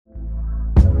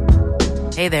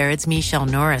Hey there, it's Michelle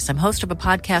Norris. I'm host of a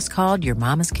podcast called Your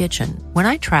Mama's Kitchen. When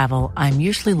I travel, I'm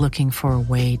usually looking for a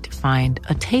way to find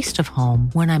a taste of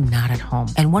home when I'm not at home.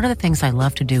 And one of the things I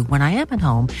love to do when I am at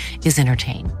home is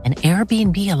entertain. And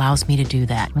Airbnb allows me to do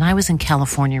that. When I was in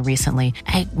California recently,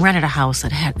 I rented a house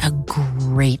that had a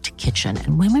great kitchen.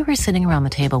 And when we were sitting around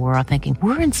the table, we were all thinking,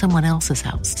 we're in someone else's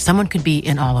house. Someone could be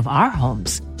in all of our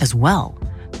homes as well.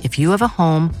 If you have a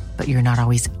home, but you're not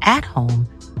always at home,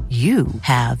 you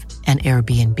have an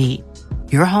Airbnb.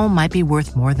 Your home might be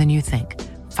worth more than you think.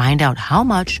 Find out how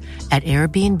much at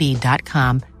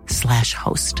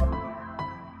airbnb.com/host.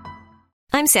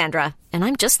 I'm Sandra, and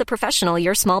I'm just the professional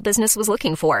your small business was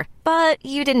looking for. But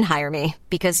you didn't hire me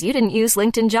because you didn't use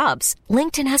LinkedIn Jobs.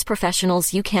 LinkedIn has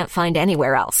professionals you can't find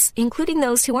anywhere else, including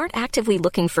those who aren't actively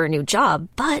looking for a new job,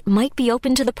 but might be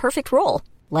open to the perfect role,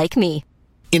 like me.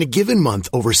 In a given month,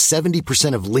 over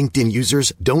 70% of LinkedIn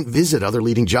users don't visit other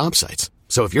leading job sites.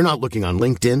 So if you're not looking on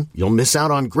LinkedIn, you'll miss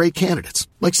out on great candidates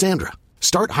like Sandra.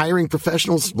 Start hiring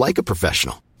professionals like a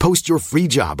professional. Post your free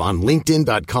job on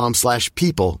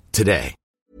linkedin.com/people today.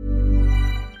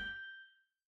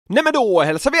 Nej, men då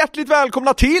hälsar vi hjärtligt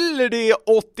välkomna till det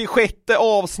 86:e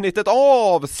avsnittet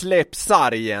av Släpp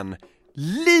sargen.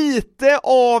 Lite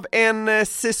av en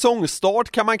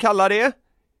säsongstart kan man kalla det.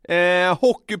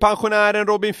 Hockeypensionären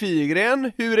Robin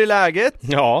Figren, hur är läget?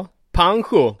 Ja,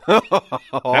 pancho. Nej,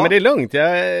 men det är lugnt.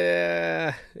 Jag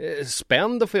är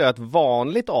spänd att få göra ett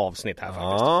vanligt avsnitt här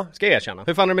faktiskt. Ska jag erkänna.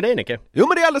 Hur fan är det med dig, Nicke? Jo,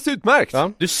 men det är alldeles utmärkt.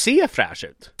 Ja. Du ser fräsch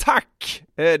ut. Tack!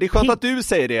 Det är skönt att du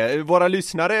säger det. Våra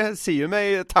lyssnare ser ju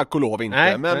mig tack och lov inte.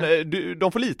 Nej, men nej.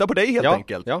 De får lita på dig helt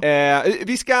enkelt. Ja.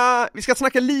 Vi ska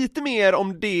snacka lite mer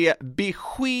om det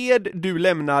besked du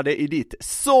lämnade i ditt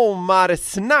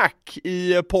sommarsnack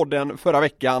i podden förra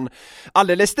veckan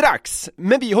alldeles strax.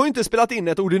 Men vi har ju inte spelat in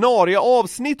ett ordinarie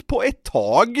avsnitt på ett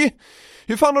tag.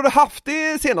 Hur fan har du haft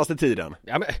det senaste tiden?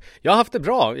 Ja, men jag har haft det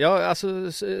bra. Det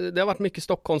har varit mycket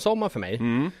Stockholmssommar för mig.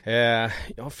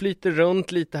 Jag flyter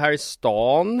runt lite här i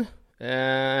stan.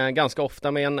 Ganska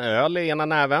ofta med en öl i ena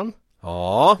näven.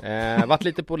 Ja. Varit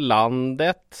lite på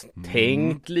landet.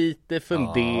 Tänkt lite,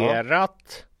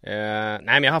 funderat. Nej,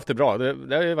 men jag har haft det bra.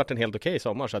 Det har ju varit en helt okej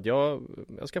sommar, så att jag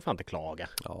ska fan inte klaga.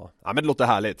 Ja, men det låter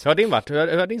härligt.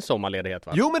 Hur har din sommarledighet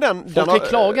varit? Jo, men Folk har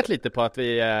klagat lite på att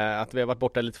vi har varit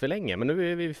borta lite för länge, men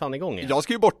nu är vi fan igång igen. Jag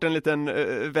ska ju bort en liten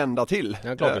vända till.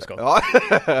 Ja, klart du ska. Ja.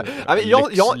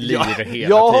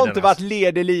 Jag har inte varit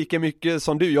ledig lika mycket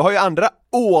som du. Jag har ju andra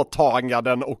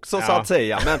åtaganden också, så att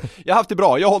säga. Men jag har haft det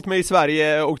bra. Jag har hållit mig i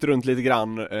Sverige, åkt runt lite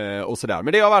grann och sådär.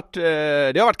 Men det har varit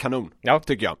kanon,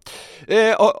 tycker jag.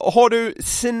 Har du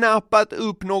snappat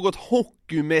upp något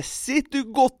hockeymässigt du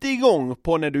gått igång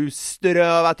på när du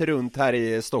strövat runt här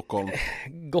i Stockholm?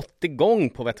 Gått igång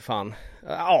på, vet fan.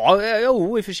 Ja, i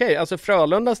och för sig. Alltså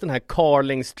Frölundas den här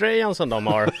Carlingströjan som de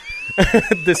har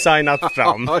designat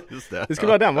fram. Ja, just det. Det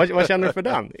skulle vara den. Vad känner du för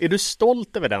den? Är du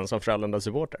stolt över den som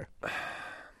Frölunda-supporter?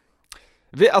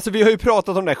 Vi har ju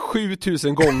pratat om det här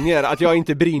 7000 gånger, att jag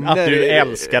inte brinner. Att du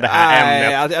älskar det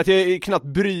här ämnet. Att jag knappt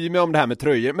bryr mig om det här med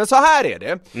tröjor. Men så här är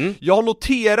det. Jag har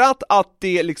noterat att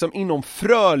det liksom inom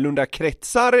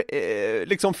Frölunda-kretsar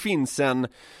liksom finns en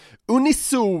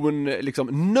unison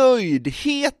liksom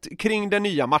nöjdhet kring den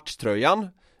nya matchtröjan.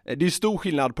 Det är ju stor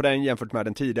skillnad på den jämfört med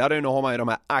den tidigare. Nu har man ju de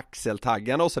här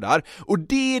axeltaggarna och sådär. Och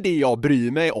det är det jag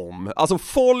bryr mig om. Alltså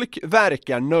folk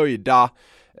verkar nöjda.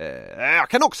 Jag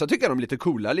kan också tycka de är lite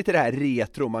coola. Lite det här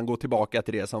retro, man går tillbaka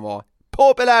till det som var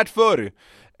populärt förr.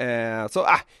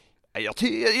 Jag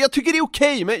tycker det är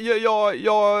okej, men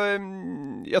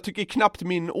jag tycker knappt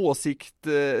min åsikt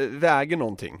väger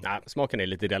någonting. Nej, smaken är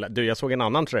lite ideell. Du, jag såg en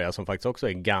annan tröja som faktiskt också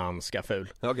är ganska ful.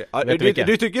 Okay.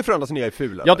 Du tycker Frölunda som jag är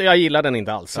ful? Jag gillar den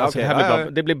inte alls. Alltså, Okay.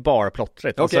 det blir bara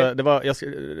plottrigt. Okay. Alltså,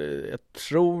 jag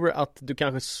tror att du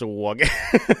kanske såg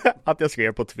att jag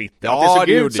skrev på Twitter. Ja, att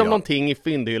det såg ut som jag. Någonting i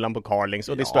fyndhyllan på Carlings,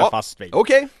 och det står jag fast vid.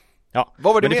 Okej. Ja.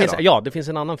 Vad var det mer då? Ja, det finns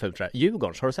en annan ful tröja.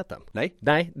 Djurgårdens, har du sett den? Nej,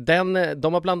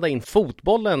 de har blandat in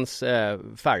fotbollens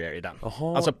färger i den.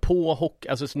 Aha. Alltså på hockey,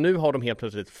 alltså så nu har de helt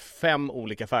plötsligt 5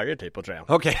 olika färger typ på tröjan.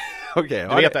 Okej.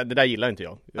 Du vet, det där gillar inte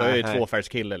jag. Jag är ju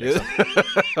tvåfärgskille liksom.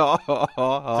 Ja.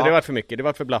 Så det var för mycket, det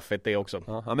var för blaffigt det också.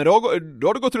 Ja, men då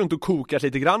har du gått runt och kokat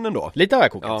lite grann ändå. Lite har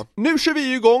jag kokat. Ja. Nu kör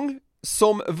vi igång.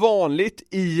 som vanligt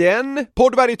igen.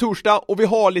 Podd varje torsdag och vi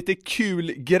har lite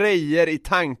kul grejer i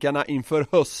tankarna inför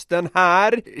hösten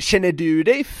här. Känner du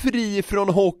dig fri från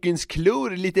hockeyns klor?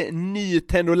 Lite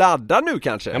nytänd och laddad nu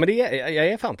kanske? Ja, men jag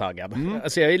är fan taggad.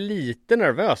 Alltså jag är lite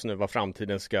nervös nu vad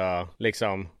framtiden ska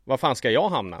liksom... Var fan ska jag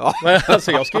hamna? Ja.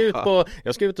 Alltså jag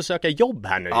ska ut och söka jobb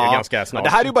här nu ganska snart. Det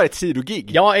här är ju bara ett sidogig.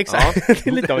 Ja, exakt.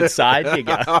 Ja. Lite av ett side-gig.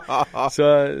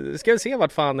 Så ska vi se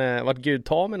vart Gud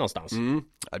tar mig någonstans.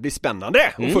 Det blir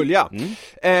spännande att följa.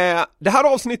 Det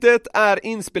här avsnittet är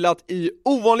inspelat i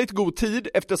ovanligt god tid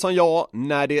eftersom jag,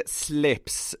 när det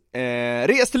släpps,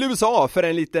 reste till USA för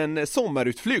en liten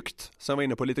sommarutflykt som jag var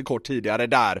inne på lite kort tidigare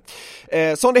där.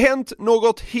 Som det hänt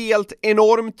något helt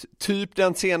enormt typ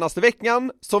den senaste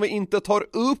veckan som vi inte tar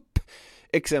upp,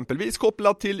 exempelvis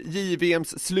kopplat till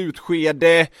JVMs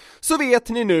slutskede, så vet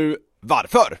ni nu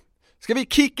varför. Ska vi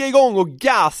kicka igång och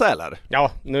gasa eller?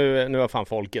 Ja, nu har fan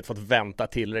folket fått vänta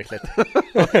tillräckligt.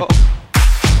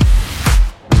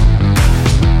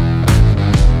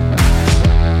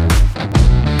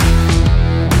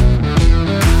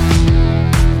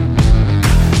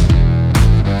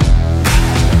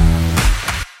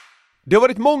 Det har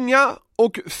varit många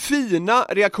och fina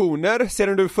reaktioner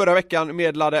sedan du förra veckan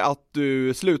meddelade att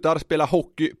du slutar spela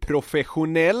hockey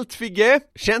professionellt, Figge.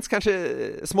 Känns kanske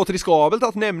smått riskabelt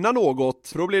att nämna något,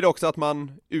 för då blir det också att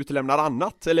man utelämnar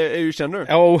annat, eller hur känner du?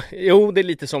 Jo, det är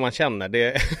lite som man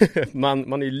känner.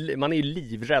 Man är ju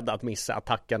livrädd att missa att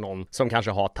tacka någon som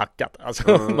kanske har tackat. Alltså,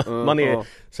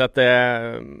 så att,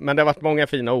 men det har varit många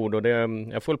fina ord och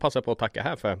jag får passa på att tacka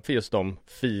här för just de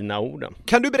fina orden.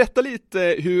 Kan du berätta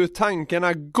lite hur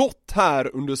tankarna gått här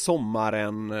under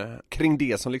sommaren kring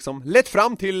det som liksom lett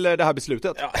fram till det här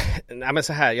beslutet? Ja, nej men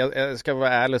så här, jag ska vara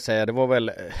ärlig och säga, det var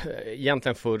väl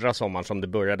egentligen förra sommaren som det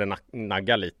började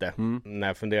nagga lite. När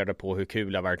jag funderade på hur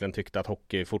kul jag verkligen tyckte att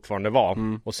hockey fortfarande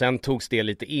var. Och sen togs det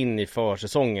lite in i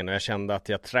försäsongen och jag kände att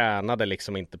jag tränade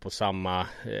liksom inte på samma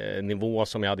nivå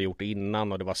som jag hade gjort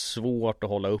innan och det var svårt att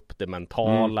hålla upp det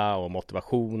mentala och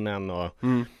motivationen och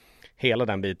hela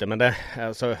den biten, men det,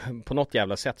 alltså, på något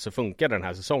jävla sätt så funkade den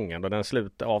här säsongen och den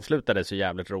avslutades ju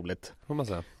jävligt roligt.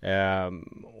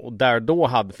 Och där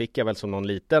då fick jag väl som någon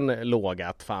liten låga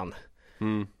att fan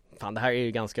det här är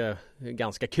ju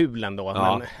ganska kul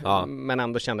ändå, men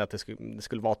ändå kände jag att det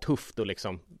skulle vara tufft att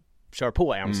liksom kör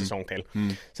på en säsong till.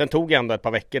 Sen tog jag ändå ett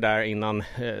par veckor där innan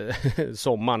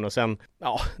sommaren och sen,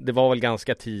 det var väl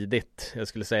ganska tidigt, jag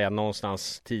skulle säga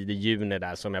någonstans tidig juni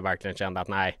där som jag verkligen kände att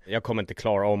nej, jag kommer inte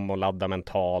klara om att ladda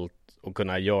mentalt och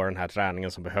kunna göra den här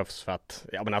träningen som behövs för att,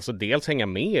 alltså dels hänga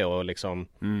med och liksom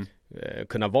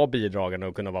kunna vara bidragande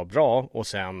och kunna vara bra och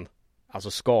sen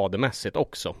alltså skademässigt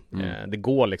också. Det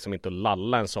går liksom inte att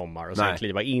lalla en sommar och sen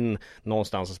kliva in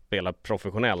någonstans och spela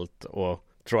professionellt och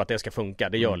tror att det ska funka.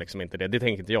 Det gör liksom inte det. Det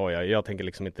tänker inte jag. Jag tänker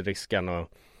liksom inte riska några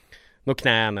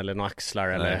knän eller några axlar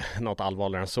eller något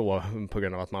allvarligare än så på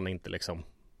grund av att man inte liksom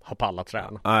har pallat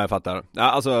träna. Ja, jag fattar. Ja,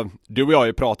 alltså, du och jag har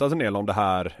ju pratat en del om det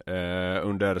här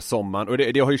under sommaren och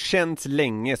det har ju känts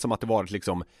länge som att det varit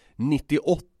liksom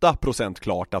 98%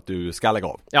 klart att du ska lägga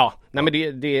av. Ja, nej men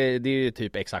det är ju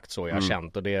typ exakt så jag har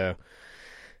känt och det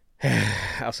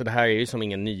alltså det här är ju som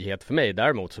ingen nyhet för mig.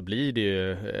 Däremot så blir det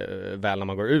ju väl när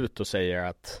man går ut och säger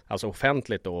att alltså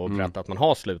offentligt då, och berättar att man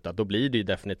har slutat, då blir det ju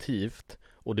definitivt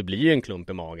och det blir ju en klump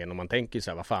i magen och man tänker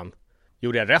så här, vad fan,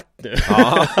 gjorde jag rätt nu?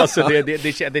 Alltså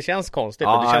det känns konstigt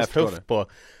och det känns tufft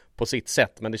på sitt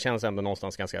sätt, men det känns ändå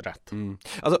någonstans ganska rätt.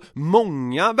 Alltså,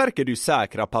 många verkar ju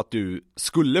säkra på att du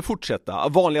skulle fortsätta.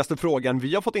 Vanligaste frågan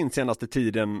vi har fått in senaste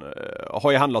tiden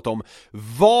har ju handlat om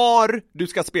var du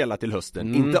ska spela till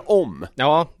hösten, inte om.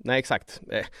 Ja, nej exakt.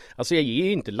 Alltså jag är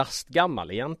ju inte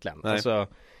lastgammal egentligen. Alltså,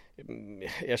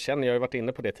 jag har ju varit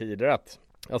inne på det tidigare att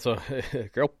alltså,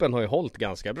 kroppen har ju hållit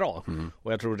ganska bra.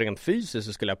 Och jag tror rent fysiskt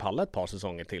så skulle jag palla ett par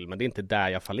säsonger till. Men det är inte där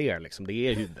jag fallerar liksom. Det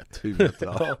är huvudet.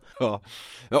 Ja.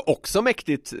 Också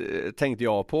mäktigt tänkte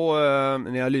jag på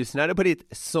när jag lyssnade på ditt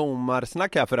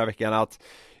sommarsnack här förra veckan. Att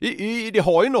det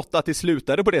har ju något att det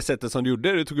slutade på det sättet som du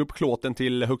gjorde. Du tog upp klåten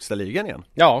till högsta ligan igen.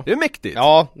 Ja. Det är mäktigt.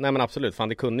 Ja, nej men absolut. Fan,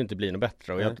 det kunde inte bli något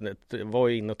bättre. Och jag var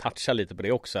ju inne och touchade lite på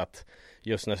det också. Att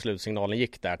just när slutsignalen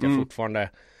gick där. Att jag fortfarande...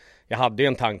 Jag hade ju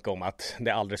en tanke om att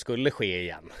det aldrig skulle ske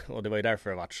igen. Och det var ju därför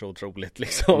det varit så otroligt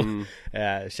liksom,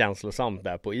 känslosamt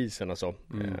där på isen och så.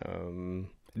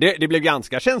 Det blev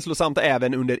ganska känslosamt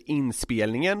även under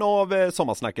inspelningen av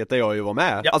sommarsnacket där jag ju var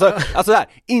med. Ja. Alltså här,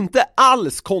 inte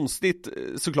alls konstigt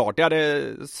såklart. Det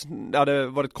hade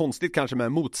varit konstigt kanske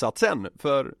med motsatsen.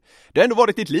 För det har ändå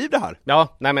varit ditt liv det här.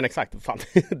 Ja, nej men exakt. Fan,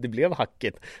 det blev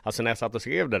hackigt. Alltså när jag satt och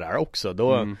skrev det där också,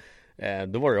 då...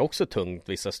 Då var det också tungt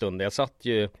vissa stunder. Jag satt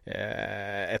ju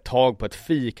ett tag på ett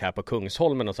fik här på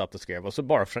Kungsholmen och satt och skrev, och så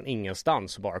bara från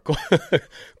ingenstans så bara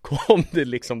kom det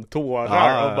liksom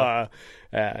tårar och bara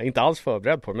inte alls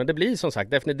förberedd på det. Men det blir som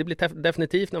sagt, det blir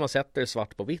definitivt när man sätter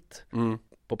svart på vitt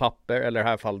på papper, eller i det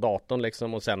här fall datorn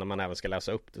liksom, och sen när man även ska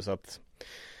läsa upp det. Så att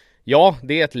ja,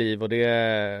 det är ett liv, och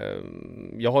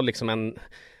jag har liksom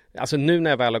alltså nu när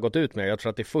jag väl har gått ut med det, jag tror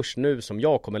att det är först nu som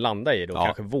jag kommer landa i det och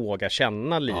kanske våga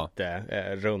känna lite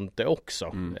runt det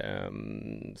också.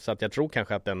 Så att jag tror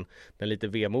kanske att den lite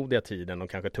vemodiga tiden och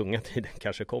kanske tunga tiden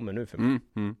kanske kommer nu för mig.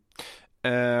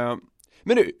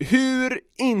 Men nu, hur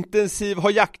intensiv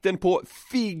har jakten på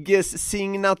Figges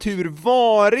signatur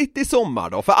varit i sommar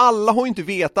då? För alla har ju inte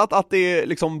vetat att det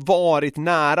liksom varit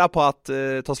nära på att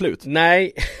ta slut.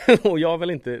 Nej, och jag har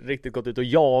väl inte riktigt gått ut och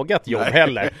jagat jobb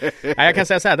heller. Nej, jag kan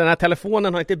säga så här, den här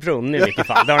telefonen har inte brunnit i vilket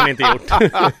fall, det har den inte gjort.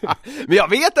 Men jag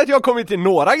vet att jag har kommit till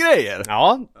några grejer.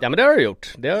 Ja, men det har du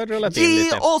gjort. Det har rullat in lite.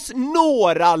 Ge oss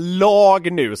några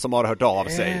lag nu som har hört av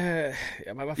sig.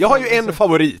 Jag har ju en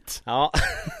favorit. Ja,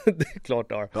 det är klart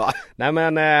du har. Ja. Nej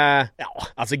men,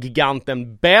 alltså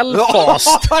giganten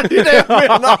Belfast. Ja, det är det jag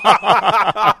menar.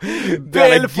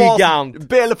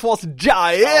 Belfast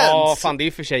Giants. Ja, fan, det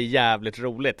är för sig jävligt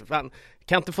roligt. Fan,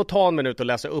 kan inte få ta en minut och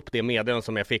läsa upp det meddelande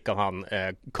som jag fick av han,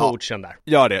 coachen där.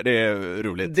 Ja, det är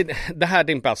roligt. Det här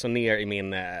dimper alltså ner i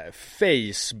min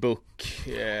Facebook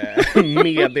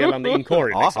meddelande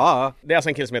inkorg liksom. Det är alltså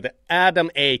en kille som heter Adam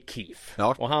A. Keefe.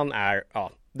 Och han är,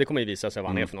 det kommer ju visa sig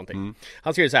vad han är för någonting.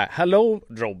 Han skriver så här: Hello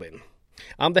Robin,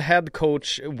 I'm the head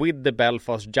coach with the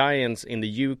Belfast Giants in the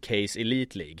UK's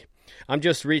Elite League. I'm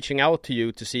just reaching out to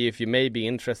you to see if you may be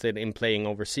interested in playing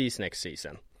overseas next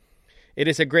season. It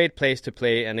is a great place to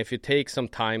play, and if you take some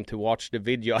time to watch the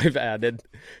video I've added,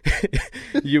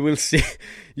 you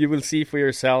will see for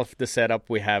yourself the setup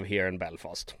we have here in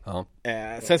Belfast.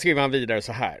 Sen skriver han vidare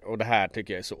så här, och det här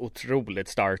tycker jag är så otroligt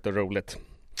starkt och roligt.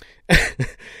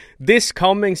 This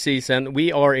coming season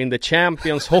we are in the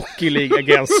Champions Hockey League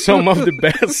against some of the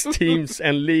best teams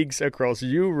and leagues across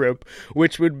Europe,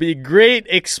 which would be great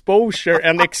exposure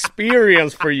and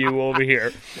experience for you over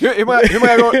here.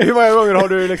 Hur många gånger har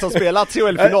du liksom spelat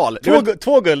CHL-final?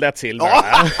 Två guld, ett silver.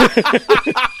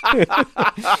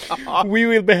 We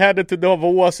will be headed to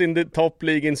Davos in the top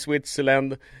league in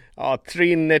Switzerland.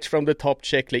 Trinec from the top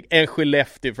Czech League, and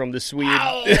Skellefteå from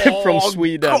from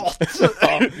Sweden.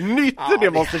 Nytt det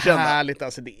måste känna. Härligt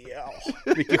alltså, det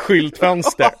är vilket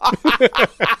skyltfönster.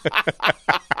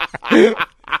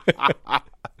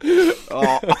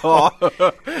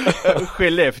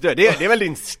 Skellefteå, det är väl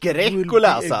din skräck att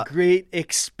läsa. A great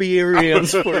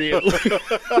experience for you.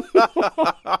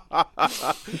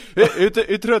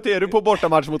 Hur trött är du på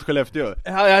bortamatch mot Skellefteå?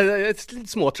 Jag är lite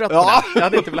småtrött på det. Jag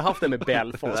hade inte velat haft det med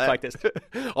Belfast faktiskt.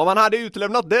 Om man hade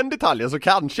utelämnat den detaljen så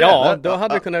kanske. Ja, då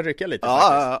hade det kunnat rycka lite.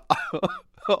 Ja,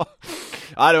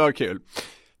 det var kul.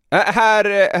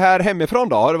 Här hemifrån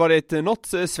då, har det varit något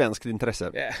svenskt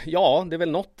intresse? Ja, det är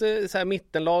väl något så här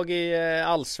mittenlag i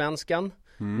Allsvenskan,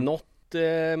 något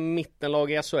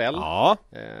mittenlag i SHL. Ja.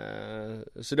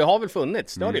 Så det har väl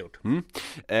funnits, det har det gjort.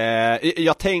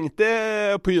 Jag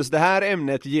tänkte på just det här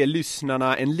ämnet ge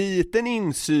lyssnarna en liten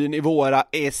insyn i våra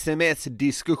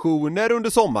sms-diskussioner under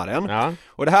sommaren. Ja.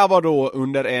 Och det här var då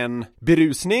under en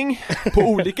berusning på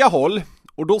olika håll.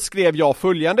 Och då skrev jag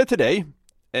följande till dig.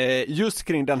 Just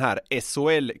kring den här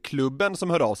SHL-klubben som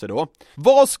hör av sig då.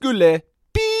 Vad skulle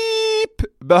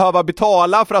pip behöva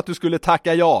betala för att du skulle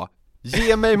tacka ja?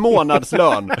 Ge mig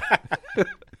månadslön.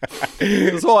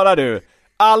 Så svarar du: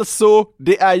 alltså,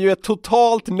 det är ju ett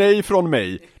totalt nej från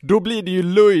mig. Då blir det ju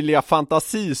löjliga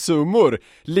fantasisummor,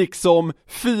 liksom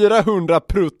 400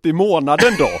 prutt i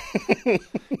månaden då.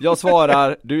 Jag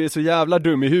svarar: du är så jävla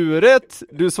dum i huvudet.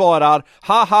 Du svarar: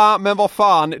 haha, men vad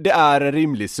fan, det är en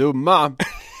rimlig summa.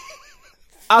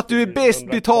 Att du är bäst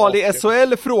betald i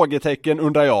SHL, frågetecken,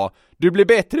 undrar jag. Du blir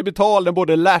bättre betald än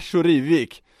både Lash och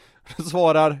Rivik.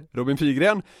 Svarar Robin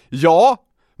Figren: ja,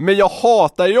 men jag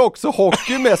hatar ju också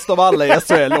hockey mest av alla i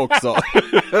SHL också.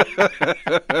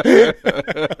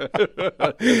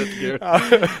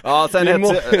 Ja,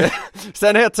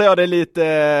 sen hetsar jag det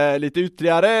lite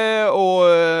ytterligare och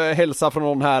hälsar från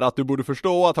någon här att du borde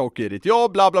förstå att hockey är ditt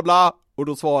jobb, bla bla bla. Och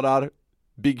då svarar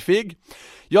Big Fig: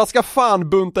 jag ska fan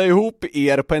bunta ihop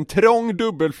er på en trång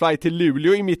dubbelflight till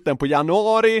Luleå i mitten på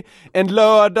januari. En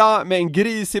lördag med en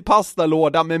grisig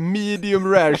pastalåda med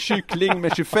medium rare kyckling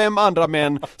med 25 andra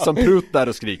män som pruttar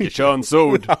och skriker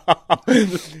könsord.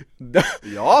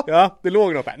 Ja, det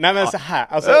låg något där. Nej men så här.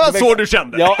 Alltså, så du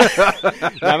kände. Ja.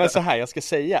 Nej men så här, jag ska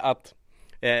säga att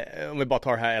om vi bara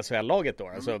tar det här SHL-laget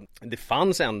då. Alltså, det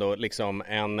fanns ändå liksom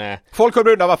en... Folk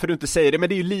kommer undra varför du inte säger det, men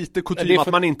det är ju lite kutym att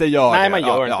man inte gör det. Nej, man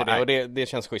gör inte det, och det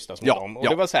känns schysstast mot dem. Och ja.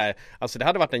 det var så här, alltså det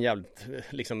hade varit en jävligt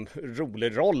liksom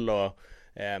rolig roll och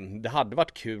det hade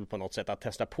varit kul på något sätt att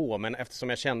testa på, men eftersom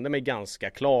jag kände mig ganska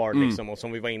klar liksom, och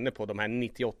som vi var inne på, de här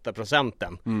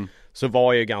 98% så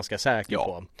var jag ju ganska säker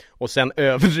på. Och sen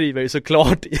överdriver jag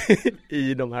såklart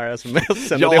i de här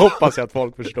sms'en, och det hoppas jag att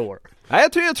folk förstår. Nej,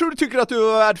 jag tror du tycker att du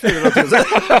är värd 400 000.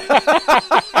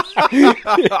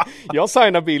 Jag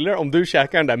signar bilder om du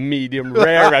käkar den där medium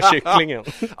rare kycklingen.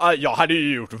 Jag hade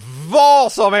ju gjort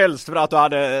vad som helst för att du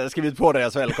hade skrivit på det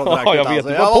SHL-kontraktet. Ja, jag vet,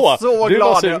 alltså. jag var så du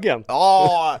glad. Var sugen.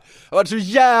 Ja, det var så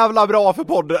jävla bra för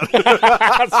podden.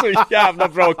 Så jävla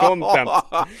bra content.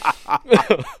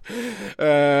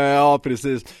 Ja,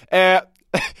 precis.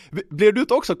 Blev du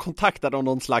inte också kontaktad av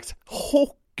någon slags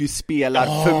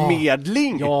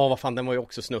hockeyspelarförmedling? Ja, vad fan, den var ju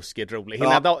också snuskigt rolig.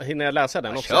 Hinner jag läsa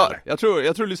den också? Kör. Jag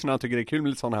tror lyssnarna tycker det är kul med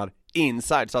lite sån här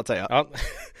inside, så att säga. Ja.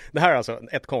 Det här är alltså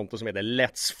ett konto som heter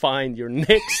Let's Find Your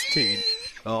Next Team.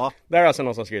 Ja. Det är alltså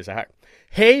någon som skriver så här: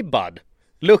 Hey bud,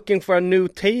 looking for a new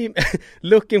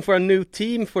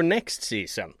team for next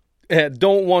season.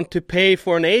 Don't want to pay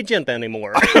for an agent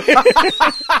anymore.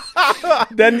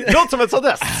 Låter som ett sånt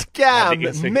där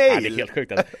scam-mail. Det är helt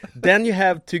sjukt. Then you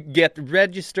have to get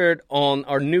registered on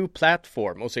our new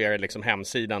platform. Och så är det liksom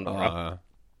hemsidan då.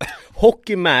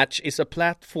 Hockey Match is a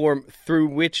platform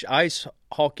through which ice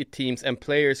hockey teams and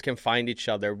players can find each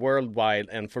other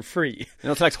worldwide and for free.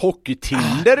 Någon slags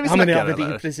hockey-tinder vi snackar, det är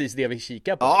eller? precis det vi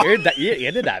kikar på.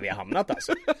 Är det där vi har hamnat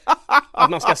alltså? Att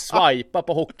man ska swipa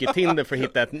på hockey-tinder för att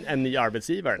hitta en ny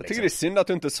arbetsgivare liksom. Jag tycker det är synd att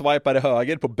du inte swipade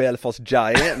höger på Belfast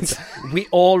Giants. We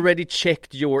already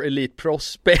checked your elite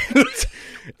prospect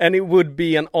and it would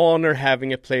be an honor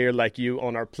having a player like you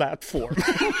on our platform.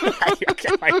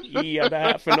 Vad är det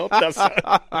här för något alltså?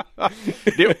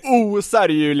 Det osar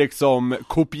ju liksom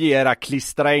kopiera,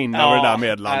 klistra in över det där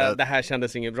medlandet. Det här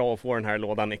kändes inget bra att få den här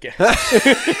lådan, Nicke.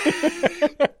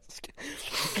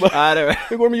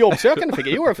 Hur går det med jobbsökande fick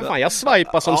jag? Jo, för fan, jag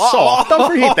swipar som satan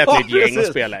för att hitta ett nytt gäng att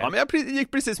spela. Ja, men jag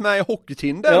gick precis med i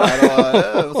hockeytinder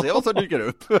där och se vad som dyker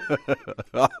upp.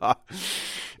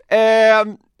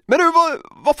 Men du,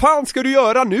 vad fan ska du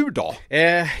göra nu då?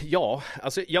 Ja,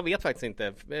 alltså jag vet faktiskt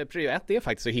inte. Prio 1 är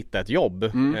faktiskt att hitta ett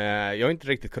jobb. Jag har inte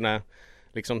riktigt kunnat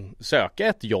liksom söka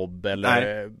ett jobb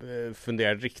eller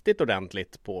fundera riktigt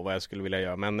ordentligt på vad jag skulle vilja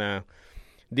göra. Men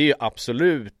det är ju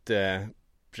absolut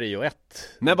prio 1.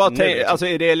 Men vad alltså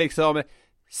är det liksom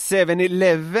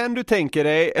 7-Eleven du tänker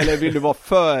dig, eller vill du vara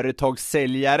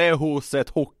företagssäljare hos ett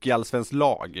hockeyallsvenskt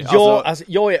lag? Ja, alltså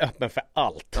jag är öppen för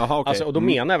allt. Aha, okay. Alltså, och då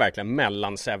menar jag verkligen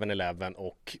mellan 7-Eleven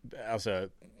och alltså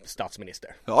statsminister.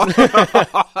 Ja.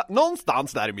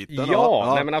 Någonstans där i mitten.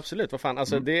 Ja, nej men absolut, vad fan,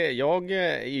 alltså jag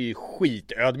är ju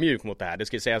skitödmjuk mot det här. Det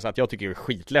ska sägas att jag tycker det är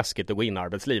skitläskigt att gå in i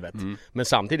arbetslivet. Men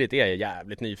samtidigt är jag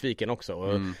jävligt nyfiken också.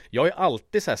 Och jag har ju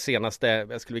alltid så här senaste,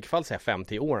 jag skulle i alla fall säga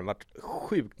 5-10 åren, varit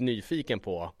sjukt nyfiken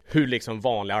på hur liksom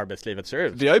vanliga arbetslivet ser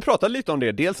ut. Vi har ju pratat lite om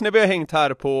det, dels när vi har hängt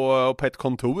här på ett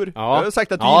kontor. Ja. Jag har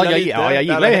sagt att du jag gillar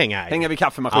ju att hänga här. Hänga vid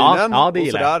kaffemaskinen ja, det och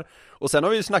gillar sådär. Och sen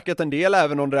har vi ju snackat en del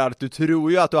även om det där att du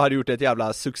tror ju att du hade gjort ett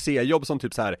jävla succéjobb som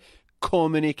typ så här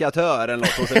kommunikatör eller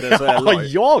något. Och så det så har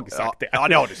jag sagt det? Ja,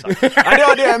 det har du sagt.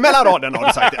 Ja, det mellan raden har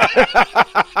du sagt det.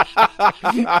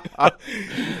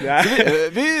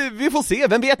 Vi får se.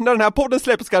 Vem vet, när den här podden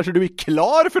släpps kanske du är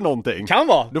klar för någonting. Kan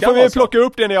vara. Då får vi plocka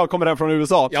upp det när jag kommer hem från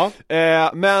USA. Ja.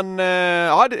 Men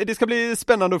det ska bli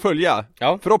spännande att följa.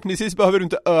 Ja. Förhoppningsvis behöver du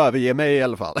inte överge mig i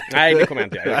alla fall. Nej, det kommer jag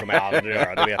inte göra. Det kommer jag aldrig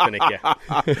göra, det vet du, Nicke.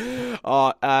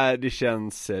 Ja, det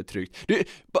känns tryggt. Du,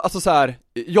 alltså så här,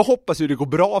 jag hoppas ju det går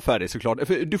bra för dig såklart.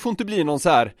 För du får inte bli någon så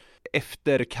här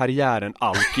efter karriären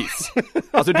alkis.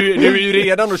 Alltså du är ju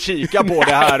redan och kika på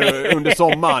det här under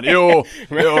sommaren. Jo.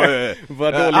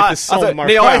 Vadå lite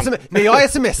sommarskämt? När jag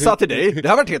smsar till dig, det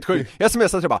här var helt sjukt. Jag smsar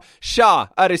till dig bara: "Tja,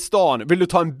 är i stan, vill du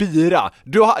ta en bira?"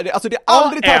 Alltså det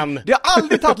har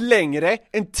aldrig tagit längre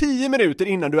än 10 minuter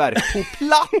innan du är på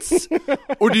plats.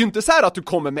 Och det är ju inte så här att du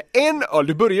kommer med en öl.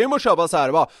 Du börjar ju med att köpa så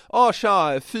här, bara: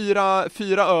 "Tja,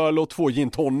 4 öl och 2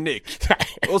 gin tonic."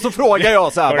 Och så frågar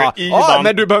jag så här bara: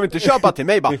 men du behöver inte köpa till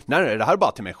mig." Bara, nej, det här är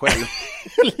bara till mig själv.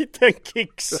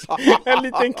 En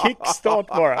liten kickstart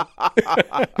bara.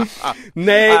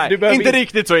 Nej, du behöver inte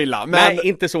riktigt så illa. Men... Nej,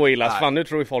 inte så illa. Fan, nu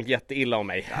tror ju folk jätteilla om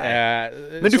mig.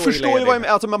 Men du förstår ju vad jag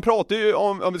menar. Alltså man pratar ju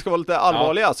om vi ska vara lite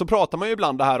allvarliga, så pratar man ju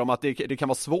ibland det här om att det kan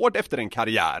vara svårt efter en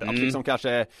karriär. Att liksom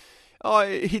kanske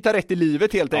hitta rätt i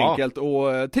livet helt enkelt.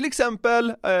 Och till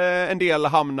exempel en del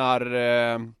hamnar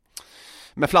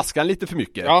med flaskan lite för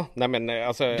mycket. Ja, nej men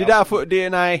alltså... Det där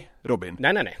nej, Robin.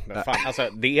 Nej. Men fan, alltså,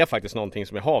 det är faktiskt någonting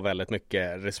som jag har väldigt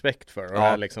mycket respekt för. Och det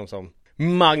är liksom som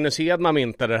Magnus Hedman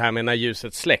myntade det här med när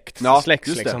ljuset släcks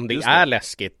liksom, det är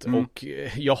läskigt. Och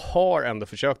jag har ändå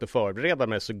försökt att förbereda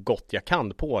mig så gott jag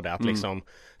kan på det. Att liksom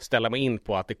ställa mig in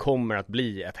på att det kommer att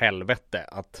bli ett helvete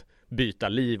att byta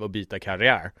liv och byta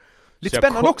karriär. Lite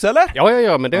spännande också, eller?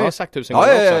 Ja, men det har jag sagt 1000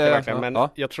 gånger också. Verkligen. Men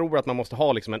jag tror att man måste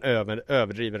ha liksom en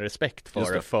överdriven respekt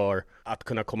för att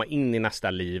kunna komma in i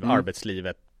nästa liv,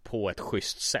 arbetslivet, på ett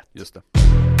schysst sätt. Just det.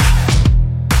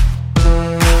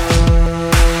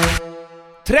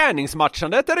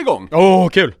 Träningsmatchandet är igång.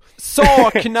 Kul!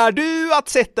 Saknar du att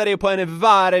sätta dig på en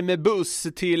varm buss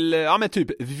till,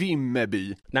 typ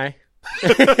Vimmerby? Nej.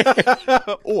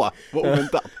 Vad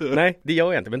oväntat. Nej, det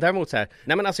gör jag inte. Men däremot så här,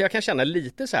 nej men alltså jag kan känna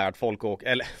lite så här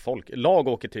att lag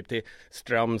åker typ till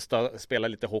Strömstad, spelar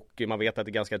lite hockey, man vet att det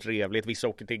är ganska trevligt. Vissa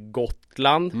åker till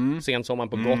Gotland, sen sommaren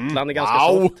på Gotland är ganska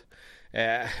soft.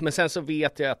 Men sen så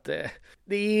vet jag att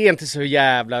det är inte så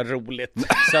jävla roligt.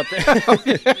 Så att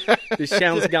det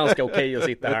känns ganska okej att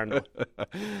sitta här ändå.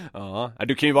 Ja,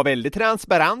 du kan ju vara väldigt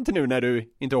transparent nu när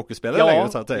du inte hockeyspelar längre,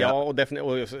 så att säga. Ja,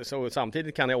 och så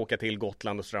samtidigt kan jag åka till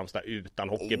Gotland och Strömstad utan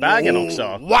hockeybagen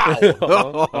också.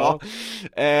 Wow!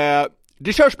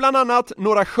 Det körs bland annat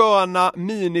några sköna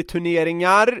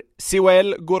miniturneringar.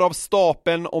 CHL går av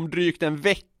stapeln om drygt en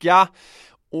vecka.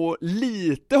 Och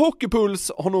lite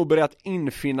hockeypuls har nog börjat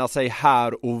infinna sig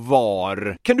här och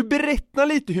var. Kan du berätta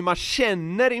lite hur man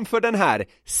känner inför den här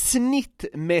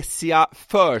snittmässiga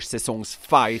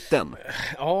försäsongsfighten?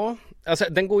 Ja, alltså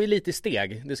den går ju lite i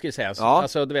steg, det ska jag säga. Ja.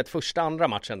 Alltså du vet, första, andra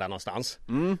matchen där någonstans.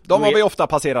 De har vi ofta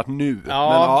passerat nu.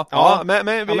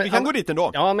 Men vi kan gå dit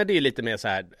ändå. Ja, men det är ju lite mer så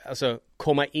här, alltså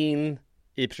komma in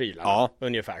i prylarna,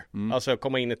 ungefär. Alltså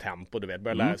komma in i tempo, du vet,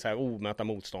 börja lära sig möta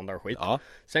motståndare och skit.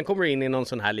 Sen kommer du in i någon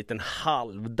sån här liten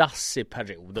halvdassig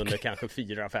period under kanske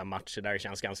 4-5 matcher där det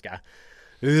känns ganska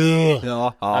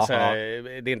alltså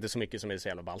det är inte så mycket som är så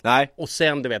jävla ballt. Nej. Och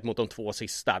sen du vet mot de 2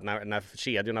 sista när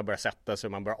kedjorna börjar sätta sig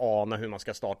och man börjar ana hur man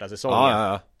ska starta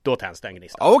säsongen. Då tänds den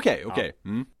gnistan. Okej.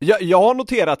 Jag har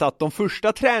noterat att de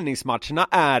första träningsmatcherna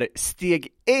är steg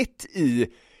 1 i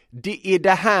det är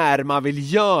det här man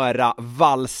vill göra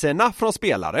valserna från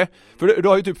spelare. För du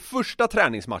har ju typ första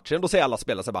träningsmatchen, då säger alla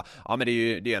spelare så bara, men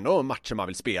det är ändå matcher man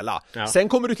vill spela. Sen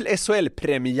kommer du till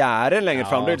SHL-premiären längre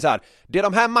fram, då är det så här, det är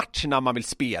de här matcherna man vill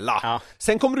spela.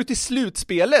 Sen kommer du till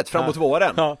slutspelet framåt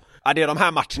våren. Det är de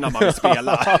här matcherna man vill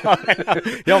spela.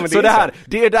 Men så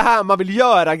det är det här man vill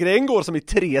göra, grejen går som i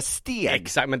 3 steg.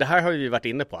 Exakt, men det här har vi ju varit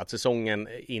inne på, att säsongen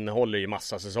innehåller ju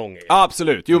massa säsonger.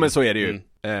 Absolut, men så är det ju.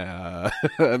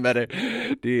 Men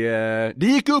det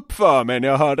gick upp för mig när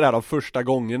jag hörde det här de första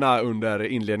gångerna under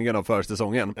inledningen av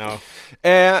försäsongen.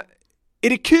 Är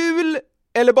det kul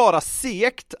eller bara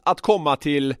segt att komma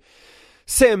till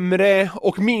sämre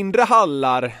och mindre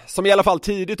hallar, som i alla fall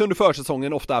tidigt under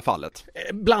försäsongen ofta är fallet?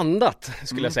 Blandat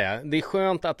skulle jag säga. Det är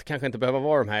skönt att kanske inte behöva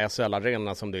vara de här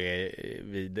SHL-arenorna som du är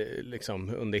vid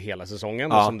liksom under hela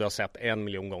säsongen och som du har sett 1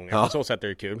 miljon gånger. På så sätt är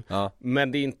det kul.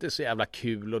 Men det är inte så jävla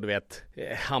kul att du vet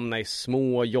hamna i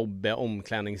små jobbiga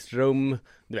omklädningsrum.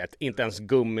 Du vet, inte ens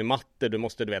gummimatter, du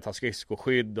måste du vet ha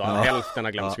skridskoskydd och hälften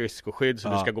har glömt skridskoskydd så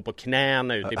du ska gå på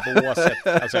knäna ut i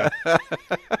båset. Alltså,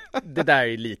 det där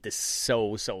är lite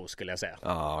so skulle jag säga.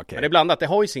 Men det är blandat, det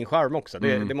har ju sin charm också,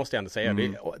 det måste jag ändå säga.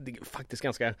 Det är faktiskt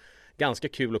ganska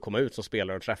kul att komma ut som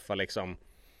spelare och träffa liksom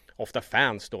ofta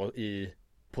fans då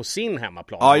på sin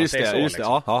hemmaplan. Just det.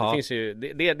 Det finns ju,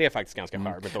 det är faktiskt ganska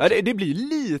charmigt också. Det blir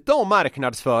lite om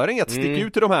marknadsföring att sticka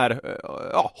ut i de här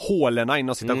hålorna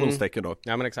inom citationstecken då.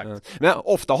 Ja, men exakt. Men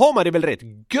ofta har man det väl rätt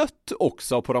gött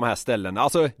också på de här ställena.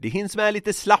 Alltså det hinns med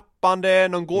lite slappande,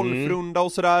 någon golfrunda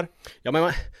och sådär. Ja,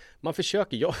 men man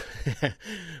försöker,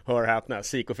 hör häpna,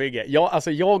 psykofigge.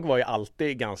 Jag var ju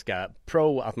alltid ganska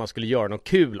pro att man skulle göra något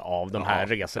kul av de här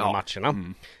resorna och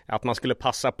matcherna. Att man skulle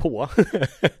passa på.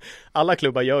 Alla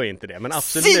klubbar gör ju inte det, men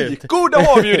absolut. Psyko, det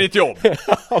har vi ju ditt jobb!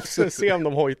 Absolut, se om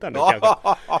de hojtar nu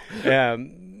kanske.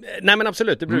 Nej men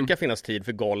absolut, det brukar finnas tid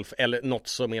för golf eller något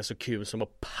som är så kul som att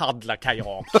paddla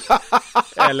kajak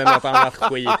eller något annat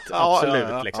skit,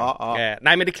 absolut liksom. Nej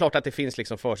men det är klart att det finns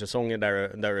liksom försäsonger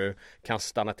där du kan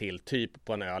stanna till typ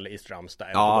på en öl i Strömstad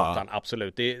eller på Gotland,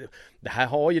 absolut. Det här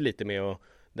har ju lite med att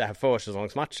det här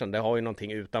försäsongsmatchen, det har ju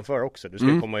någonting utanför också. Du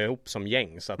ska komma ihop som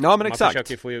gäng så att man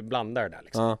försöker få ju blanda det där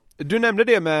liksom. Du nämnde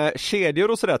det med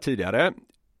kedjor och sådär tidigare.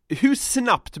 Hur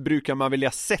snabbt brukar man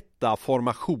vilja sätta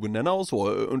formationerna och så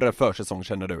under en försäsong,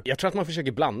 känner du? Jag tror att man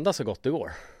försöker blanda så gott det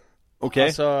går. Okej.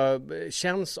 Alltså,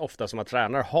 känns ofta som att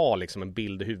tränare har liksom en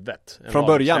bild i huvudet. Från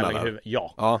början eller?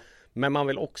 Ja. Men man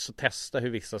vill också testa hur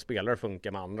vissa spelare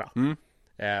funkar med andra.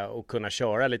 Och kunna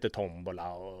köra lite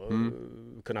tombola och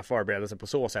kunna förbereda sig på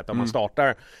så sätt. Om man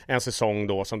startar en säsong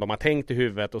då som de har tänkt i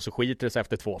huvudet och så skiter det sig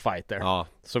efter 2 fighter.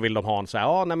 Så vill de ha en så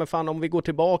här, nej men fan, om vi går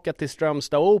tillbaka till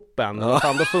Strömstad Open,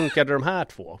 fan, då funkade de här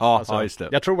 2. Just det.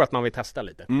 Jag tror att man vill testa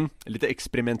lite. Lite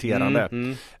experimenterande.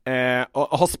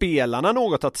 Har spelarna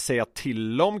något att säga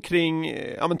till om kring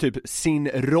typ sin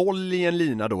roll i en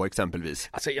lina då exempelvis?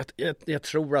 Alltså jag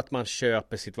tror att man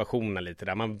köper situationen lite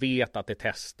där. Man vet att det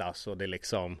testas och det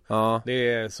liksom det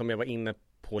är som jag var inne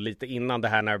på lite innan det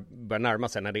här, när det börjar närma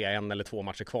sig, när det är 1 eller 2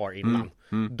 matcher kvar innan.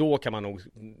 Då kan man nog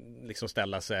liksom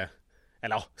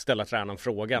ställa tränaren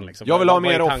frågan liksom. Jag vill ha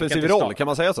mer offensiv roll, kan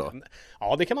man säga så?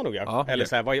 Ja, det kan man nog göra. Eller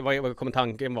så här, vad kommer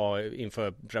tanken vara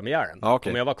inför premiären?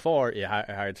 Kommer jag vara kvar i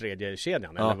här i tredje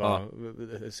kedjan?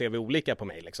 Eller ser vi olika på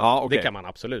mig liksom? Det kan man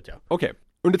absolut göra. Okej.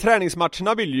 Under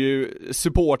träningsmatcherna vill ju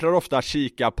supportrar ofta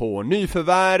kika på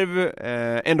nyförvärv,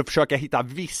 ändå försöka hitta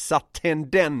vissa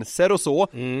tendenser och så.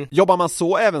 Jobbar man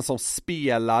så även som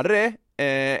spelare,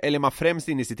 eller är man främst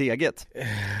in i sitt eget?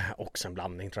 Också en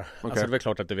blandning, tror jag. Alltså det är väl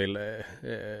klart att du vill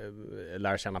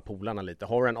lära känna polarna lite.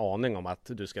 Har du en aning om att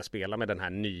du ska spela med den här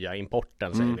nya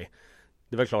importen, säger vi.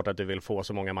 Det är väl klart att du vill få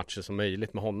så många matcher som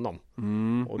möjligt med honom.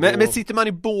 Men sitter man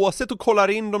i båset och kollar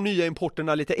in de nya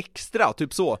importerna lite extra,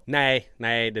 typ så? Nej,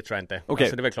 det tror jag inte.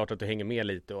 Alltså det är väl klart att du hänger med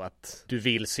lite och att du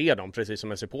vill se dem, precis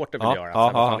som en supporter vill göra.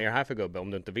 Vad fan är det här för gubbe,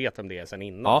 om du inte vet vem det är sen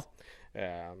innan?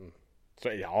 Så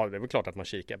det är väl klart att man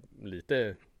kikar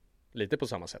lite på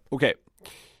samma sätt. Okej.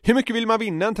 Hur mycket vill man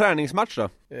vinna en träningsmatch då?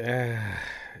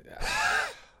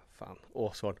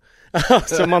 Svårt.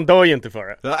 Så man dör ju inte för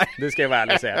det. Det ska jag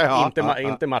väl säga.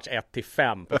 Inte match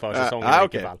 1-5 på försäsongen i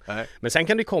vilket fall. Men sen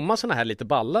kan det komma såna här lite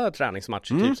balla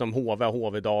träningsmatcher, typ som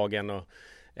HV-dagen och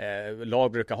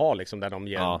lag brukar ha liksom, där de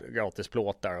ger gratis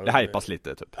plåtar och, det hypas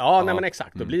lite typ. Nej men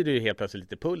exakt, då blir det ju helt plötsligt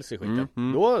lite puls i skiten.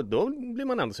 Då blir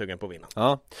man ändå sugen på att vinna.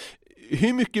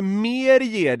 Hur mycket mer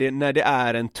ger det när det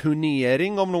är en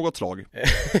turnering av något slag?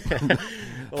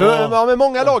 För men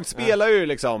många lag spelar ju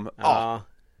liksom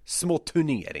små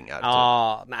turneringar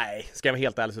typ. Nej, ska jag vara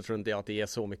helt ärlig så tror inte jag att det ger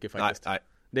så mycket faktiskt. Nej.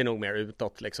 Det är nog mer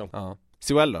utåt liksom.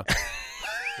 CHL då?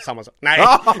 Samma sak.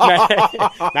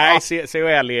 Nej,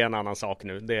 CHL är en annan sak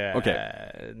nu.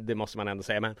 Det måste man ändå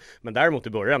säga. Men däremot i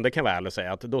början, det kan vara ärligt att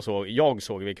säga att jag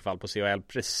såg i vilket fall på CHL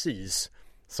precis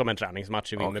som en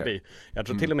träningsmatch i Vimmerby. Jag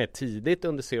tror till och med tidigt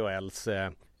under CHLs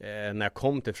när jag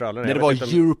kom till Frölunda. När det var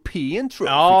European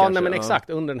Trophy men exakt,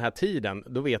 under den här tiden.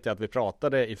 Då vet jag att vi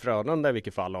pratade i Frölunda i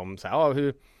vilket fall om så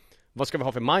här, vad ska vi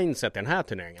ha för mindset i den här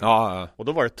turneringen? Och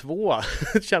då var det 2.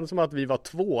 Det kändes som att vi var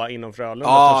 2 inom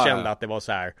Frölunda som kände att det var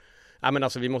så här. Men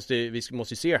alltså vi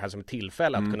måste se det här som ett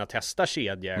tillfälle att kunna testa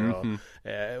kedjor och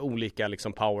olika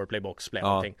liksom powerplay boxplay och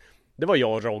allting. Det var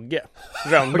jag och Rogge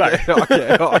Rönnberg.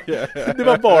 Det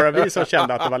var bara vi som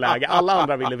kände att det var läge. Alla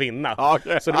andra ville vinna.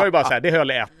 Så det var ju bara så här, det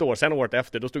höll i 1 år. Sen året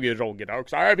efter, då stod ju Rogge där och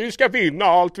sa, vi ska vinna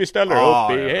allt vi ställer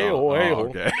upp i. Hej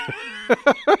ho.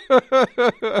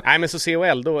 Nej, men så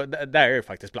CHL, där är det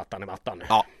faktiskt plattan i mattan.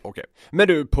 Men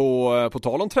du, på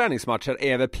tal om träningsmatcher,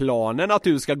 är väl planen att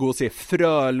du ska gå och se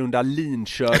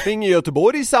Frölunda-Linköping i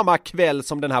Göteborg samma kväll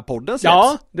som den här podden släpps?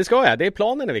 Ja, det ska jag. Det är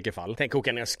planen i vilket fall. Tänk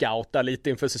åka ner och scouta lite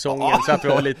inför säsongen så att vi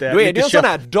har lite. Då är det en sån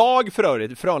här dag för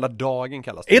övrigt. Frölunda-dagen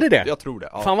kallas det. Är det? Jag tror det.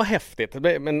 Fan vad häftigt.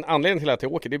 Men anledningen till att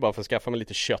jag åker, det är bara för att skaffa mig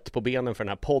lite kött på benen för den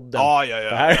här podden.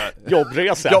 Det här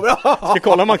jobbresan. Ska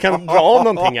kolla om man kan dra av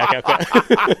någonting här kanske.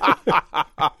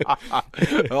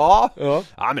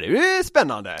 Men det är ju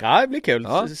spännande. Ja, det blir kul.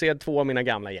 Se 2 av mina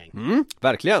gamla gäng.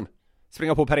 Verkligen.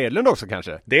 Springa på Per Edlund också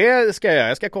kanske? Det ska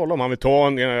jag ska kolla om han vill ta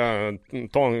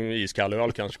en iskall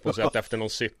öl kanske på sätt efter någon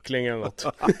cykling eller något.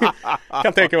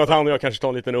 Kan tänka mig att han och jag kanske tar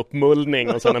en liten uppmullning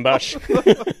och sen en bärs.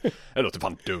 Det låter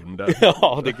fan dunder.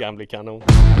 Ja, det kan bli kanon.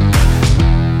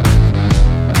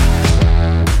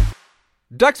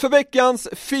 Dags för veckans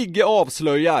Figge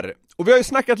avslöjar. Och vi har ju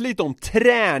snackat lite om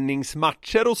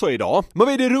träningsmatcher och så idag. Men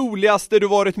vad är det roligaste du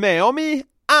varit med om i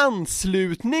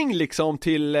anslutning liksom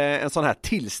till en sån här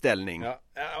tillställning?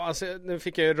 Alltså, nu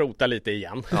fick jag ju rota lite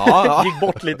igen. Gick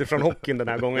bort lite från hockeyn den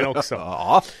här gången också.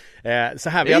 Så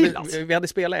här, vi hade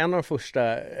spelat en av de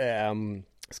första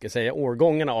ska jag säga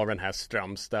årgångarna av den här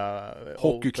Strömstad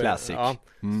Hockey Classic.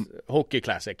 Hockey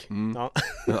Classic.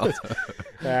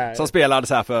 Som spelade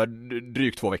så här för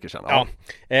drygt 2 veckor sedan.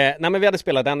 Nej, men vi hade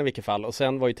spelat den i vilket fall. Och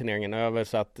sen var ju turneringen över,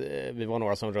 så att vi var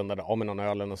några som rundade av med någon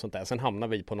öl och sånt där. Sen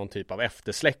hamnade vi på någon typ av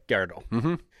eftersläckare då.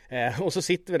 Och så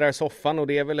sitter vi där i soffan och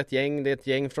det är väl ett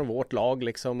gäng från vårt lag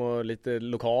liksom, och lite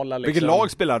lokala liksom. Vilket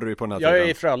lag spelade du på den här tiden? Jag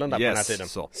är i Frölunda på den här tiden.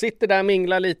 Så. Sitter där,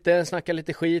 minglar lite, snackar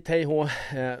lite skit, hej hå.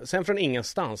 Sen från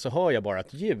ingenstans någonstans så hör jag bara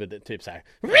ett ljud, typ så här.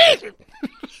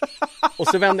 Och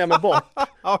så vänder jag mig bort.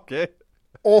 Okej.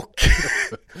 Och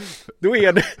då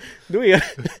är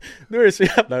det så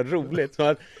jävla roligt så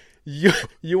att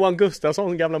Johan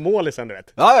Gustafsson, gamla målisen, du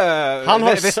vet. Ja, han har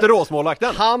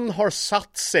Västeråsmålvakten. Han har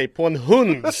satt sig på en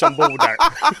hund som bor där.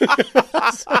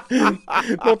 Alltså,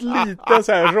 något lite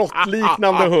så här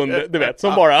råttliknande hund, du vet,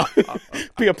 som bara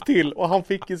pep till. Och han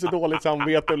fick ju så dåligt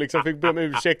samvete och liksom fick be om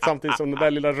ursäkt samtidigt som den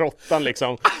där lilla råttan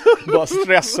liksom bara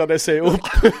stressade sig upp.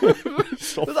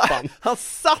 Soffan. Han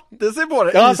satte sig på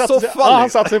det i soffan. Ja, han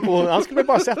satte sig på. Han skulle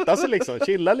bara sätta sig liksom,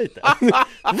 chilla lite.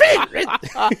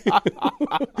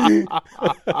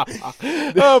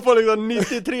 Jag får liksom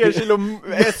 93 kilo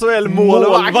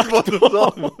SHL-målvakt.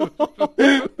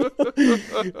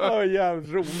 Ja,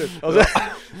 jävligt roligt. Alltså,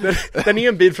 den är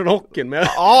en bit från hockeyn, men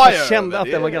jag kände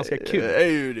att den var ganska kul. Det är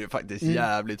ju faktiskt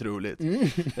jävligt roligt.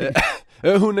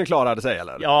 Hunden klarade sig,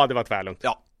 eller? Ja, det var tvärlugnt.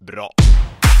 Ja, bra.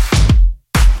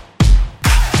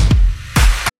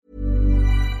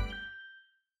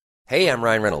 Hey, I'm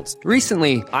Ryan Reynolds.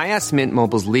 Recently, I asked Mint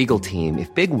Mobile's legal team if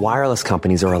big wireless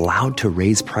companies are allowed to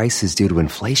raise prices due to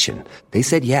inflation. They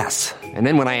said yes. And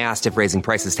then when I asked if raising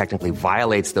prices technically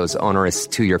violates those onerous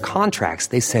two-year contracts,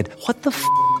 they said, "What the f***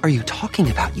 are you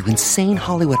talking about, you insane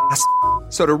Hollywood ass?"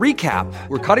 So to recap,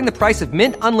 we're cutting the price of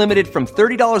Mint Unlimited from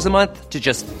 $30 a month to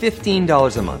just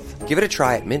 $15 a month. Give it a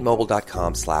try at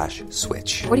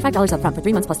mintmobile.com/switch. $45 up front for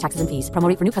 3 months plus taxes and fees. Promo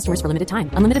rate for new customers for limited time.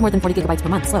 Unlimited more than 40 gigabytes per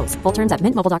month. Slows full terms at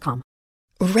mintmobile.com.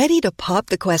 Ready to pop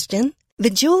the question?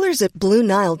 The jewelers at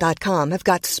BlueNile.com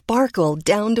have got sparkle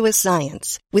down to a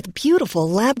science with beautiful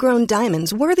lab-grown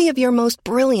diamonds worthy of your most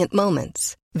brilliant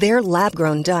moments. Their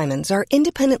lab-grown diamonds are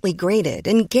independently graded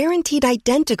and guaranteed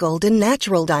identical to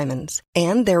natural diamonds.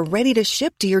 And they're ready to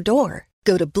ship to your door.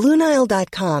 Go to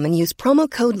BlueNile.com and use promo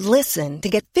code LISTEN to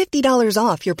get $50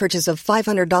 off your purchase of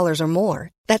 $500 or more.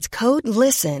 That's code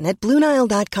LISTEN at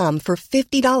BlueNile.com for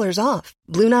 $50 off.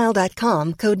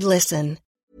 BlueNile.com, code LISTEN.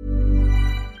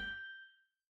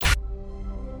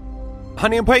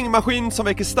 Han är en poängmaskin som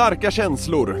väcker starka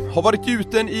känslor, har varit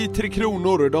gjuten i 3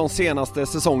 Kronor de senaste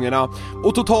säsongerna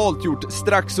och totalt gjort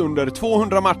strax under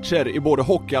 200 matcher i både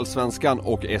Hockeyallsvenskan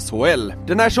och SHL.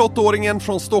 Den här 28-åringen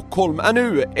från Stockholm är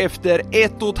nu efter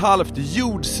 1,5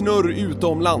 jordsnurr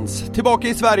utomlands tillbaka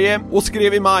i Sverige och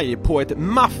skrev i maj på ett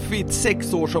maffigt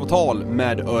 6-årsavtal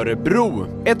med Örebro.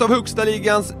 Ett av högsta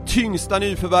ligans tyngsta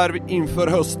nyförvärv inför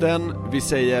hösten. Vi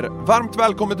säger varmt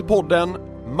välkommen till podden,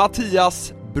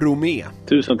 Mattias Bromé.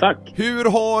 Tusen tack. Hur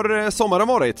har sommaren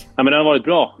varit? Ja, men den har varit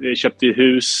bra. Vi köpte ju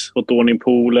hus, fått ordning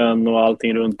poolen och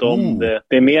allting runt om.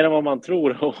 Det är mer än vad man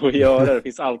tror att göra. Det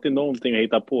finns alltid någonting att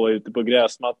hitta på ute på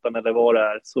gräsmattan eller vad det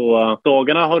är. Så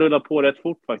dagarna har rullat på rätt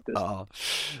fort faktiskt. Ja,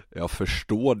 jag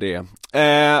förstår det.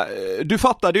 Du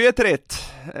fattade ju ett rätt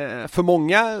för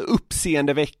många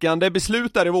uppseendeväckande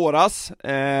beslut där i våras.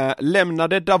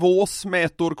 Lämnade Davos med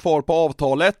 1 år kvar på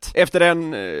avtalet efter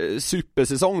en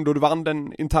supersäsong då du vann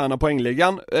den interna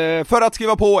poängligan för att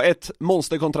skriva på ett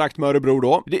monsterkontrakt med Örebro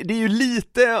då. Det är ju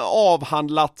lite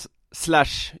avhandlat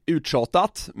 /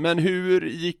 uttjatat, men hur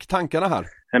gick tankarna här?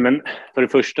 Nej, men för det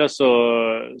första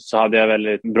så hade jag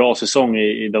väldigt bra säsong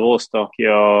i Davos då.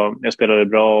 Jag spelade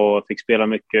bra och fick spela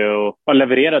mycket och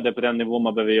levererade på den nivå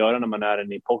man behöver göra när man är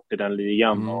en import i den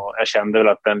ligan. Och jag kände väl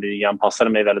att den ligan passade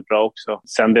mig väldigt bra också.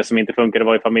 Sen det som inte funkade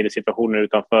var ju familjesituationer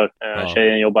utanför.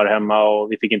 Tjejen jobbar hemma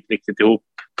och vi fick inte riktigt ihop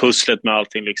pusslet med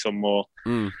allting liksom. Och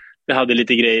det hade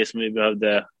lite grejer som vi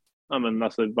behövde. Ja, men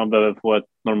alltså, man behöver få ett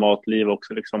normalt liv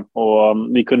också liksom.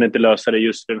 Och vi kunde inte lösa det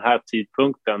just för den här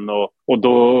tidpunkten och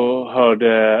då hörde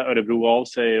Örebro av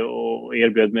sig och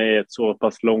erbjöd mig ett så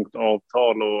pass långt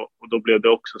avtal och då blev det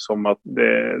också som att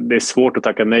det är svårt att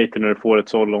tacka nej till när du får ett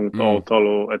så långt avtal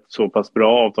och ett så pass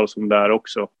bra avtal som det är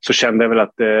också. Så kände jag väl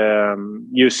att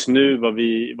just nu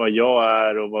vad jag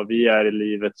är och vad vi är i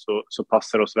livet så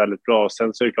passar oss väldigt bra.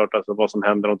 Sen så är det klart alltså, vad som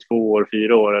händer om 2 år,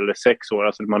 4 år eller 6 år,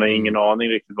 alltså man har ingen aning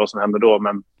riktigt vad som händer då,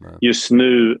 men just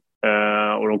nu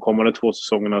och de kommande 2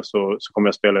 säsongerna så kommer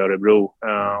jag spela i Örebro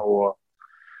och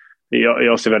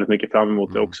jag ser väldigt mycket fram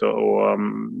emot det också och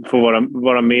få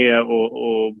vara med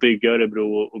och bygga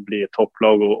Örebro och bli ett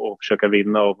topplag och försöka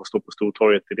vinna och få stå på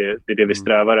Stortorget. Det är det vi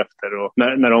strävar efter. Och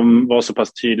när de var så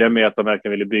pass tydliga med att de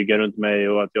verkligen ville bygga runt mig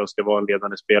och att jag ska vara en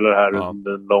ledande spelare här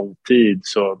under en lång tid,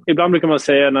 så ibland brukar man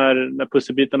säga när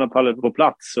pusselbitarna faller på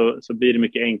plats så blir det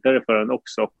mycket enklare för en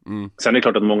också. Sen är det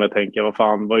klart att många tänker, vad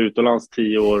fan, var utomlands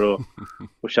 10 år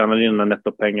och tjänar in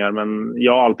nettoppengar, men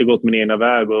jag har alltid gått min egna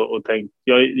väg och tänkt,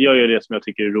 jag gör är det som jag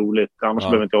tycker är roligt. Annars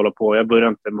behöver jag inte hålla på. Jag började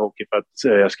inte med hockey för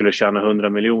att jag skulle tjäna 100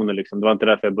 miljoner. Liksom. Det var inte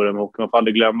därför jag började med hockey. Man får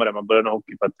aldrig glömma det. Man började med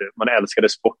hockey för att man älskade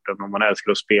sporten och man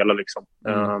älskade att spela. Liksom.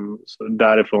 Så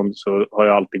därifrån så har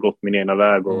jag alltid gått min egna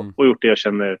väg och gjort det jag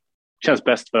känns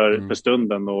bäst för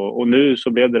stunden. Och nu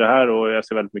så blev det här och jag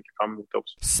ser väldigt mycket fram emot det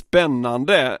också.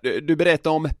 Spännande. Du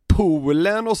berättade om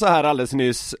poolen och så här alldeles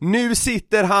nyss. Nu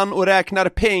sitter han och räknar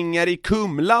pengar i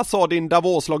Kumla, sa din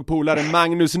Davos-lagpolare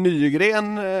Magnus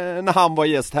Nygren när han var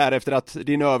gäst här efter att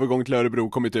din övergång till Örebro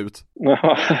kommit ut.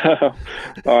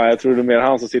 Ja, jag tror det är mer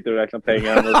han som sitter och räknar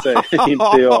pengar än att säga,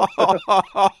 inte jag.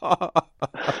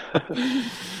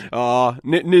 Ja,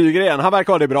 Nygren, han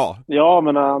verkar ha det bra. Ja,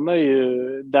 men han är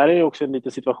ju, där är ju också en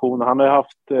liten situation. Han har ju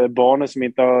haft barnen som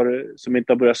inte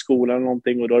har börjat skolan eller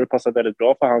någonting, och då har det passat väldigt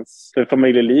bra för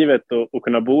familjelivet och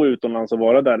kunna bo utomlands och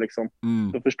vara där liksom.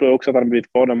 Då förstår jag också att han har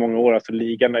blivit kvar där många år. Alltså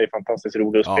ligan är ju fantastiskt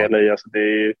rolig att spela i. Alltså,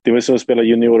 det var så att spela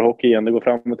juniorhockey igen. Det går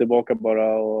fram och tillbaka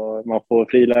bara, och man får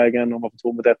frilägen och man får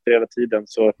 2 mot 1 hela tiden.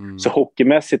 Så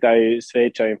hockeymässigt är ju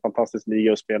Schweiz en fantastisk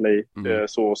liga att spela i.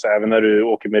 Så även när du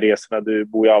åker med resorna, du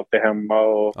bor ju alltid hemma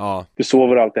och du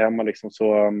sover alltid hemma liksom.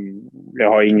 Så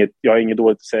jag har inget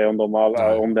dåligt att säga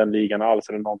om den ligan alls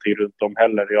eller någonting runt om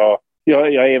heller.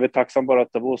 Jag är evigt tacksam bara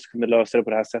att Davos kunde lösa det på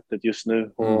det här sättet just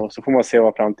nu. Och så får man se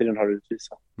vad framtiden har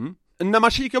utvisat. När man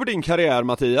kikar på din karriär,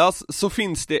 Mattias, så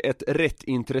finns det ett rätt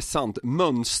intressant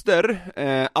mönster.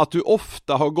 Att du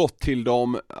ofta har gått till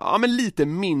de lite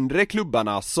mindre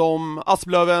klubbarna som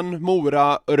Asplöven,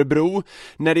 Mora, Örebro.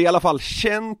 När det i alla fall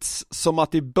känts som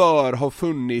att det bör ha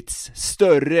funnits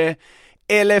större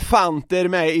elefanter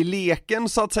med i leken,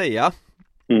 så att säga.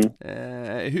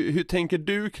 Hur tänker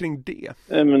du kring det?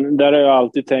 Men där har jag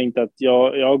alltid tänkt att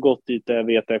jag har gått dit där jag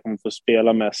vet att jag kommer få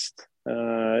spela mest.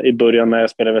 I början när jag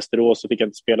spelade i Västerås så fick jag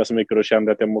inte spela så mycket, och då kände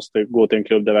jag att jag måste gå till en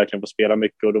klubb där jag verkligen får spela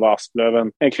mycket, och då var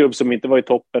Asplöven en klubb som inte var i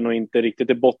toppen och inte riktigt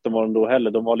i botten var de då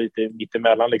heller. De var lite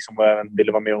mittemellan liksom, och även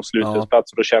ville vara med om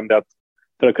slutspelsplats, och då kände jag att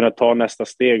för att kunna ta nästa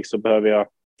steg så behöver jag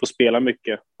få spela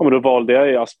mycket. Och då valde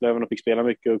jag i Asplöven och fick spela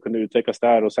mycket och kunde utvecklas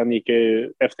där, och sen gick jag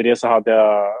ju, efter det så hade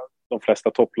jag de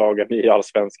flesta topplagen i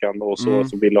Allsvenskan och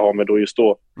så ville ha mig då just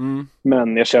då.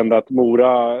 Men jag kände att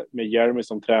Mora med Jeremy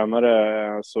som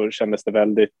tränare, så kändes det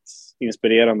väldigt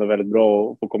inspirerande och väldigt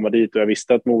bra att få komma dit, och jag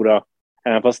visste att Mora,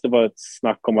 även fast det var ett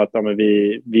snack om att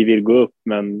vi vill gå upp,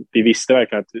 men vi visste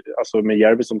verkligen att alltså med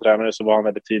Jeremy som tränare så var han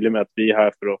väldigt tydlig med att vi är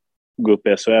här för att gå upp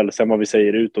i SHL. Sen vad vi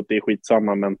säger utåt, det är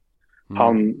skitsamma, men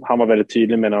han var väldigt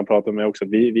tydlig med när han pratade med mig också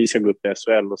att vi ska gå upp i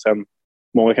SHL, och sen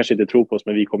många kanske inte tror på oss,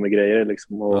 men vi kommer grejer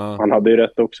liksom. Och han hade ju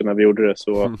rätt också när vi gjorde det,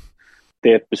 så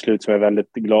det är ett beslut som jag är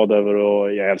väldigt glad över,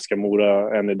 och jag älskar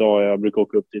Mora än idag. Jag brukar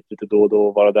åka upp dit lite då och då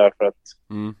och vara där, för att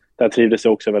där trivdes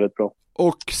jag också väldigt bra.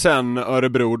 Och sen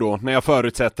Örebro då, när jag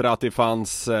förutsätter att det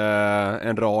fanns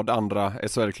en rad andra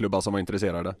SHL-klubbar som var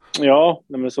intresserade. Ja,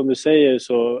 men som du säger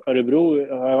så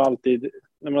Örebro har jag alltid,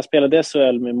 när man spelade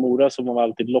SHL med Mora så var man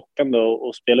alltid lockande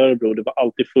och spela Örebro. Det var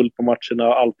alltid fullt på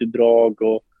matcherna, alltid drag,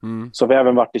 och så har vi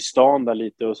även varit i stan där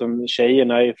lite, och sen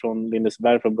tjejen är från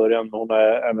Lindesberg från början, hon har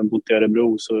även bott i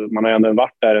Örebro, så man har ändå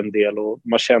varit där en del, och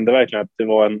man kände verkligen att det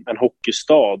var en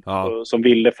hockeystad som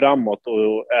ville framåt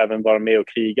och även vara med och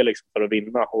kriga liksom för att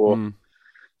vinna. Och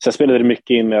sen spelade det mycket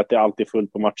in med att det alltid är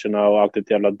fullt på matcherna och alltid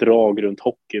ett jävla drag runt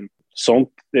hockeyn. Sånt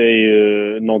är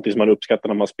ju någonting som man uppskattar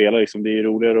när man spelar. Liksom. Det är ju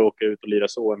roligare att åka ut och lira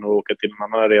så än att åka till en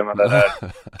annan arena där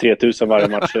det är 3000 varje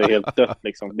match och är helt dött.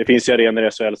 Liksom. Det finns ju arenor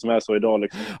i SHL som är så idag.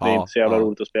 Liksom. Det är inte så jävla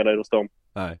roligt att spela i hos dem.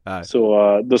 Nej.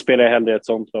 Så då spelar jag hellre ett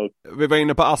sånt lag. Vi var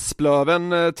inne på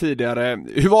Asplöven tidigare.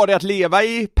 Hur var det att leva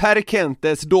i Per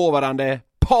Kentes dåvarande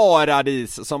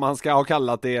paradis, som han ska ha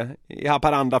kallat det, i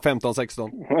Haparanda 15-16?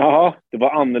 Ja, det var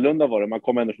annorlunda var det. Man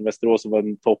kom ändå från Västerås och var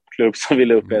en toppklubb som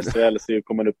ville upp i SHL, så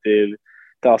kom man upp till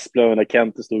Asplöven där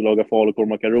Kente stod och lagade falukorv och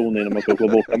makaroner innan man skulle gå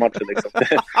borta matchen liksom.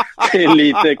 Det är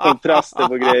lite kontraster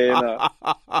på grejerna.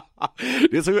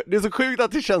 Det är så sjukt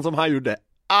att det känns som han gjorde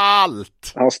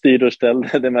allt. Han styrde och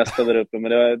ställde det mesta där uppe,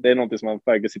 men det är någonting som han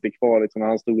faktiskt sitter kvar liksom, när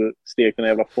han stod och stekte en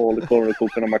jävla falukorv och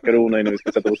kokade makaroner innan vi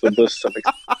ska sätta oss på bussen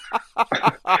liksom.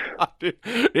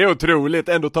 Det är otroligt,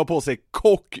 ändå ta på sig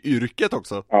kockyrket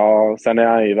också. Ja, sen är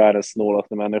han ju världens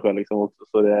snålaste människa liksom också,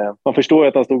 så man förstår ju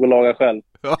att han stod och lagade själv.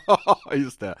 Ja,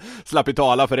 just det. Slapp i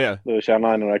tala för det. Då tjänar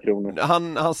han några kronor.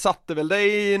 Han satte väl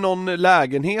dig i någon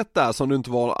lägenhet där som du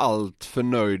inte var allt för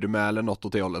nöjd med eller något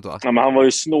åt det hållet, va? Ja, men han var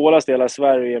ju snålast i hela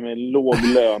Sverige med låg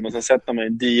lön, och sen sätter han mig i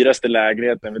den dyraste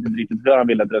lägenheten. Jag vet inte riktigt hur han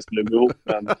ville att det skulle gå ihop,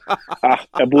 men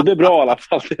jag bodde bra i alla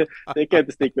fall. Det kan jag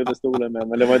inte sticka under stolen med,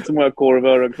 men det var inte så många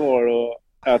korvöron kvar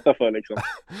att äta för liksom.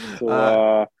 Så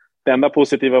Det enda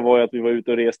positiva var ju att vi var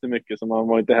ute och reste mycket, så man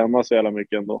var inte hemma så jävla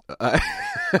mycket ändå.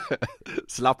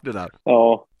 Slapp det där.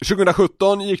 Ja.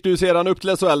 2017 gick du sedan upp till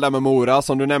SHL där med Mora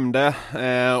som du nämnde.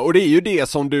 Och det är ju det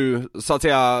som du så att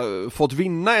säga fått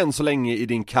vinna än så länge i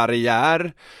din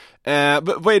karriär.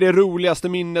 Vad är det roligaste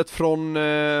minnet från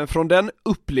den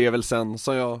upplevelsen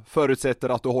som jag förutsätter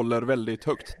att du håller väldigt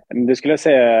högt? Det skulle jag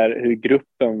säga är hur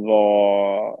gruppen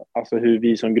var, alltså hur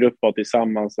vi som grupp var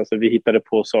tillsammans. Alltså vi hittade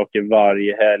på saker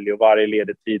varje helg och varje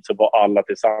ledig tid så var alla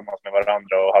tillsammans med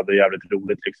varandra och hade jävligt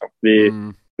roligt liksom.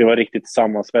 Vi var riktigt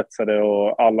sammansvetsade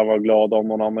och alla var glada. Om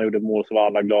någon annan gjorde mål så var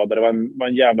alla glada. Det var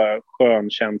en jävla skön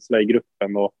känsla i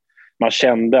gruppen och man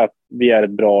kände att vi är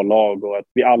ett bra lag och att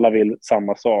vi alla vill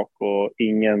samma sak och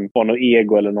ingen har något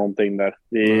ego eller någonting där.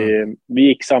 Vi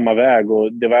gick samma väg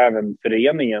och det var även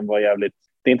föreningen var jävligt.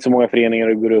 Det är inte så många föreningar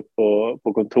du går upp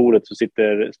på kontoret så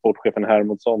sitter sportchefen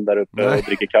Hermodsson där uppe och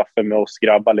dricker kaffe med oss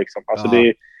grabbar liksom. Alltså det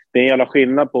är en jävla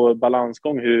skillnad på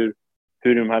balansgång hur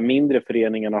de här mindre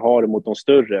föreningarna har det mot de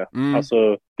större.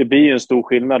 Alltså, det blir ju en stor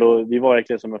skillnad och vi var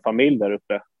verkligen som en familj där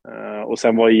uppe. Och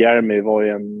sen var Jeremy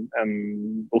en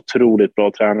otroligt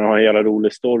bra tränare. Har en jävla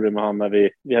rolig story med han när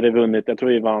vi hade vunnit, jag tror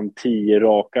vi vann 10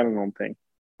 raka eller någonting.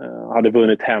 Hade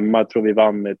vunnit hemma, jag tror vi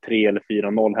vann med 3 eller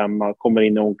 4-0 hemma. Kommer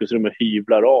in i omklädningsrummet och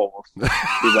hyvlar av oss.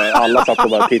 Alla satt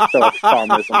och bara tittade, vad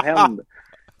fan är det som händer?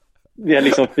 Vi har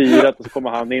liksom firat och så kommer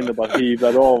han in och bara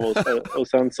hyvlar av oss. Och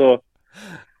sen så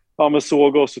men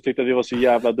såg oss och tyckte att vi var så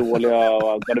jävla dåliga och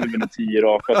hade vi vunnit 10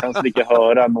 raka. Sen så fick jag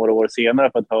höra några år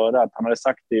senare för att höra att han hade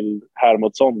sagt till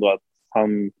Hermodsson då att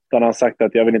han sagt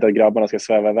att jag vill inte att grabbarna ska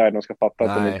sväva iväg, de ska fatta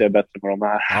att de inte är bättre på de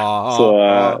här.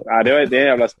 Det är en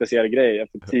jävla speciell grej.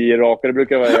 Efter 10 raka, det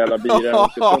brukar vara en jävla bira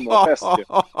och fest ju.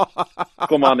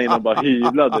 Kom han in och bara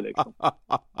hyvlade liksom.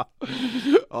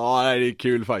 Ja, det är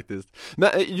kul faktiskt. Men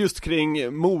just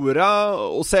kring Mora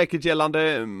och säkert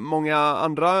gällande många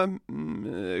andra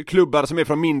klubbar som är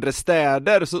från mindre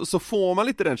städer så får man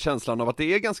lite den känslan av att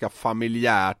det är ganska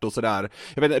familjärt och sådär.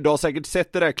 Jag vet, du har säkert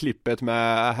sett det där klippet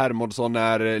med Hermodsson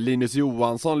när Linus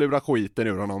Johansson lurar skiten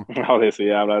ur honom. Ja, det är så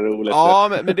jävla roligt.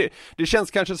 Ja, men det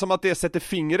känns kanske som att det sätter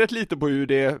fingret lite på hur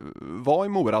det var i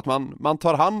Mora, att man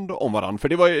tar hand om varandra. För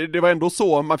det var ändå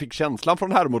så man fick känslan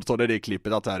från Hermodsson i det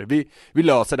klippet att här, vi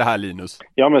löser det här, Linus.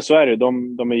 Ja, men så är det.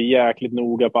 De är jäkligt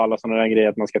noga på alla sådana där grejer,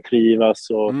 att man ska trivas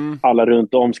och alla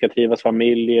runt om ska trivas,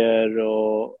 familjer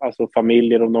och alltså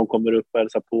familjer om de kommer upp och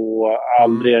hälsar på.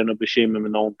 Aldrig är det något bekymmer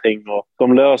med någonting och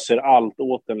de löser allt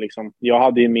åt en liksom. Jag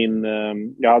hade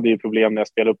ju problem när jag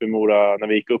spelade upp i Mora, när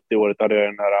vi gick upp det året hade jag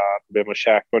den här problem att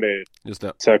käka och det. Just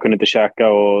det. Så jag kunde inte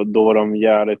käka och då var de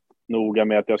jävligt noga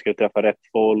med att jag skulle träffa rätt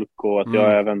folk och att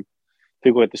jag även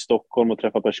fick gå till Stockholm och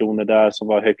träffa personer där som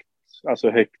var högt,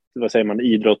 vad säger man,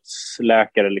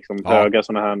 idrottsläkare liksom, höga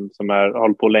sådana här som har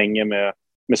hållit på länge med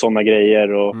sådana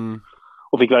grejer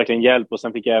och fick verkligen hjälp. Och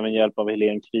sen fick jag även hjälp av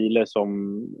Helene Kvile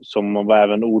som var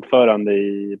även ordförande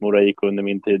i Mora IK under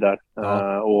min tid där.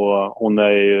 Och hon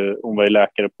var ju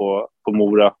läkare på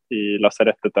Mora i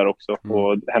lasarettet där också.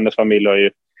 Och hennes familj har ju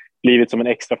blivit som en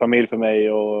extra familj för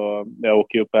mig och jag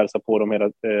åker upp och hälsar på dem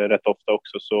rätt ofta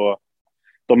också. Så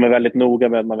de är väldigt noga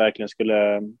med att man verkligen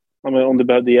skulle, om du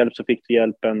behövde hjälp så fick du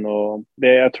hjälpen. Och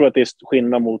jag tror att det är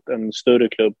skillnad mot en större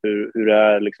klubb hur det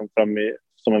är liksom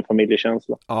som en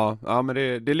familjekänsla. Ja, men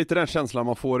det är lite den känslan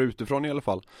man får utifrån i alla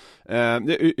fall.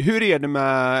 Hur är det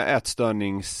med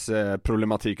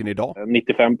ätstörningsproblematiken idag?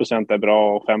 95% är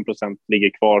bra och 5% ligger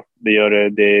kvar. Det gör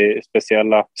det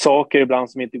speciella saker ibland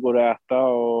som inte går att äta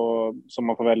och som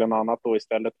man får välja något annat då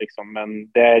istället liksom.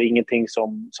 Men det är ingenting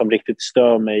som riktigt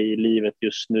stör mig i livet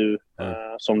just nu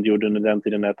som det gjorde under den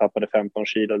tiden när jag tappade 15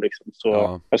 kilo liksom.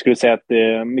 Så jag skulle säga att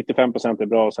 95% är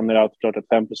bra och sen är det alltid klart att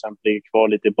 5% ligger kvar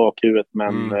lite i bakhuvudet,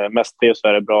 men mest det så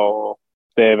är det bra och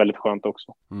det är väldigt skönt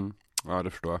också. Ja, det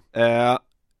förstår jag.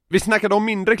 Vi snackade om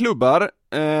mindre klubbar,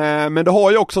 men du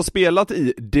har ju också spelat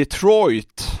i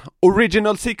Detroit.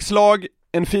 Original Six-lag,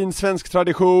 en fin svensk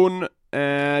tradition.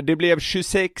 Det blev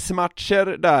 26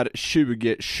 matcher där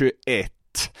 2021.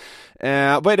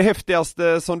 Vad är det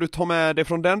häftigaste som du tar med dig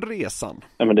från den resan?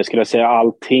 Ja, men det skulle jag säga,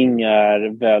 allting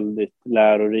är väldigt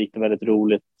lärorikt och väldigt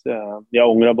roligt. Jag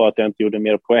ångrar bara att jag inte gjorde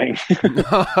mer poäng.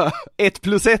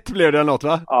 1+1 blev det något,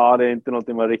 va? Ja, det är inte något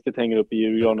man riktigt hänger upp i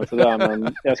julgran och sådär.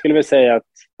 Men jag skulle väl säga att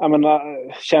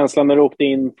känslan när du åkte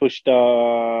in första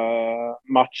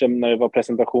matchen, när det var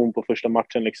presentation på första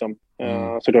matchen liksom.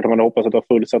 Såklart att man hoppas att det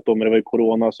var fullsatt då, men det var ju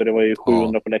corona så det var ju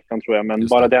 700 på läktaren tror jag. Men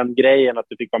bara den grejen att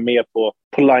du fick vara med på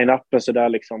line-upen sådär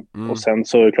liksom. Och sen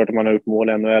så är det klart att man har gjort mål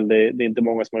i NHL. Det är inte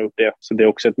många som har gjort det. Så det är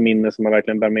också ett minne som man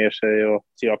verkligen bär med sig. Och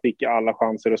så jag fick alla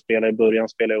chanser chanser att spela. I början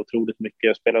spelade jag otroligt mycket.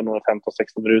 Jag spelade nog 15-16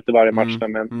 minuter varje match.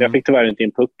 Men jag fick tyvärr inte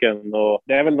in pucken. Och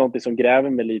det är väl något som gräver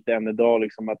mig lite än idag.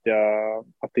 Liksom, att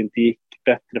det inte gick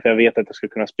bättre. För jag vet att jag skulle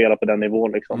kunna spela på den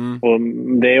nivån. Liksom. Och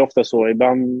det är ofta så.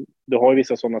 Ibland, du har ju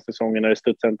vissa sådana säsonger när det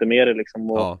studsar inte med det.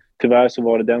 Liksom. Och tyvärr så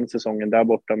var det den säsongen där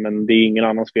borta. Men det är ingen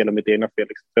annan spel än mitt egna spel.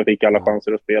 Liksom. Jag fick alla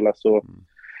chanser att spela. Så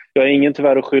jag har ingen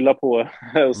tyvärr att skylla på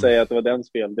och säga att det var den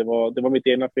spel. Det var mitt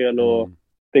egna fel. Och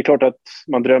det är klart att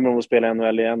man drömmer om att spela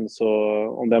NHL igen. Så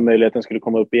om den möjligheten skulle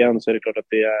komma upp igen så är det klart att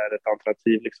det är ett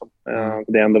alternativ. Liksom.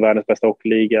 Det är ändå världens bästa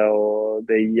hockeyliga. Och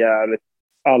det är jävligt.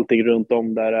 Allting runt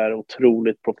om där är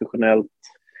otroligt professionellt.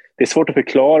 Det är svårt att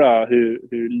förklara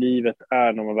hur livet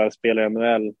är när man väl spelar i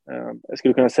NHL. Jag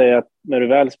skulle kunna säga att när du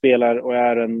väl spelar och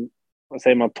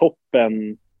är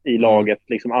toppen i laget,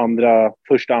 liksom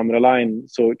första, andra line,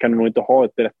 så kan du nog inte ha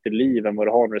ett bättre liv än vad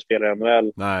du har när du spelar i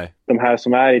NHL. Nej. De här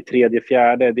som är i tredje,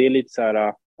 fjärde, det är lite så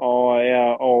här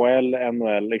AL,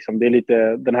 NHL. Liksom. Det är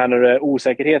lite, den här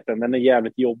osäkerheten, den är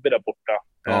jävligt jobbig där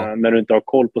borta. När du inte har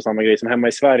koll på samma grej som hemma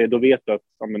i Sverige, då vet du att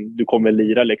du kommer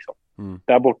lira liksom.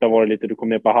 Där borta var det lite, du kom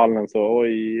ner på hallen så,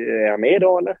 oj, är jag med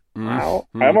idag eller?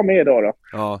 Jag var med idag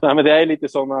då. Nej, men det är lite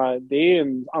såna, det är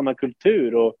en annan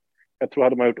kultur och jag tror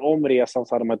hade man gjort om resan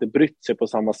så hade man inte brytt sig på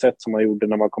samma sätt som man gjorde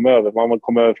när man kom över. Man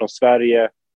kom över från Sverige,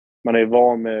 man är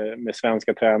van med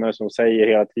svenska tränare som säger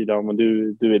hela tiden men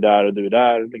du är där och du är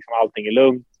där, liksom allting är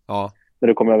lugnt. Ja. När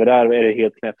du kommer över där är det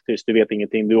helt knäpptyst, du vet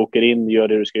ingenting. Du åker in, gör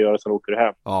det du ska göra, sen åker du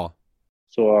hem. Ja.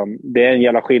 Så det är en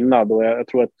jävla skillnad och jag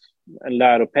tror att en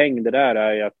läropeng det där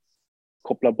är att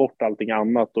koppla bort allting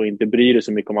annat och inte bry dig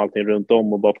så mycket om allting runt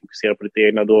om och bara fokusera på ditt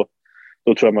egna. Då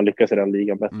tror jag man lyckas i den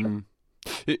ligan bättre.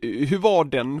 Hur var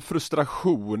den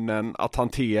frustrationen att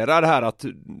hantera det här att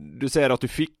du säger att du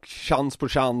fick chans på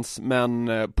chans men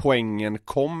poängen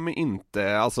kom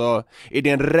inte? Alltså, är det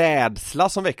en rädsla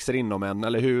som växer inom en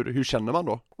eller hur känner man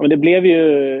då? Men det blev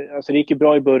ju, alltså det gick ju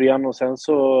bra i början och sen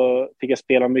så fick jag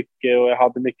spela mycket och jag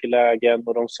hade mycket lägen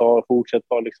och de sa fortsätt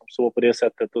bara liksom så på det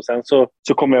sättet och sen så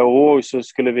kommer jag ihåg så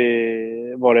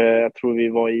jag tror vi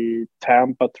var i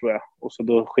Tampa tror jag och så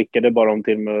då skickade bara de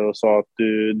till mig och sa att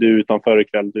du är utanför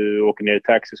ikväll, du åker ner i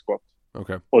taxi squat.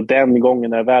 Okay. Och den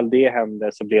gången när väl det hände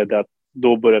så blev det att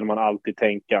då började man alltid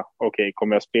tänka okej,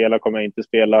 kommer jag spela, kommer jag inte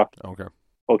spela?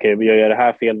 Okej, jag gör det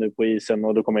här fel nu på isen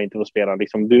och då kommer jag inte få spela.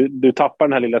 Liksom, du tappar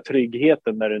den här lilla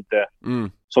tryggheten när du inte,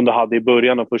 som du hade i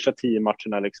början av första 10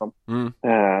 matcherna. Liksom.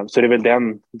 Så det är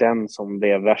väl den som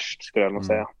blev värst, skulle jag nog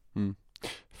säga.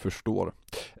 Förstår.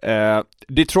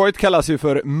 Detroit kallas ju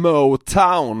för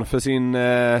Motown för sin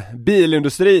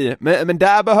bilindustri. Men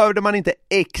där behövde man inte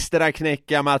extra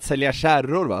knäcka med att sälja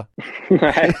kärror, va?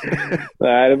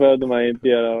 Nej, det behövde man inte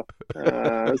göra.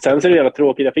 Sen så är det jävla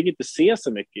tråkigt. Jag fick inte se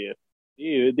så mycket.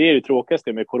 Det är ju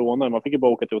tråkigaste med corona. Man fick ju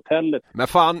bara åka till hotellet. Men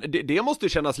fan, det måste ju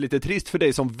kännas lite trist för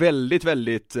dig som väldigt,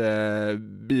 väldigt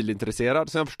bilintresserad,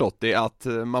 som jag förstått det, att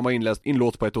man var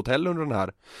inlåst på ett hotell under den här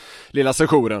lilla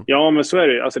sessionen. Ja, men så är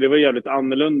det. Alltså, det var en jävligt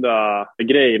annorlunda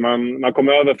grej. Man kom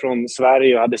över från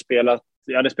Sverige och hade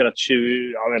spelat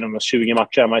 20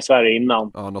 matcher hemma i Sverige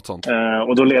innan. Ja, något sånt.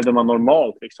 Och då levde man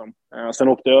normalt liksom. Sen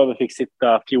åkte jag över, fick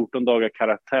sitta 14 dagar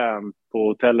karantän på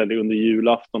hotellet under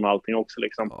julafton och allting också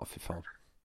liksom. Ja, fy fan.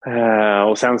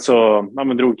 Och sen så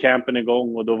drog campen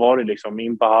igång och då var det liksom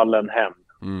in på hallen hem.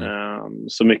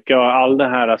 Så mycket av all det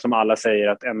här som alla säger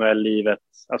att NHL-livet,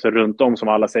 alltså runt om som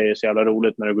alla säger är så jävla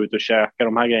roligt när du går ut och käkar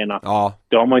de här grejerna. Ja.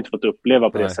 Det har man inte fått uppleva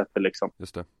på det sättet liksom.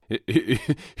 Just det.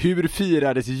 Hur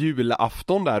firades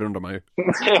julafton där undrar man ju?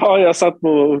 Ja, jag satt på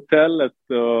hotellet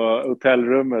och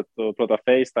hotellrummet och pratade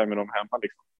FaceTime med dem hemma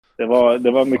liksom.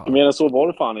 Det var mycket mer än så var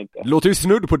det fan inte. Låter ju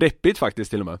snudd på deppigt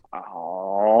faktiskt till och med.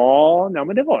 Ja,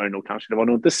 men det var det nog kanske. Det var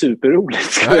nog inte superroligt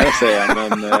skulle jag säga,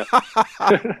 men...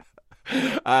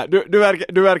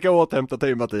 Du verkar återhämta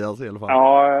dig, Mattias, i alla fall.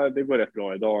 Ja, det går rätt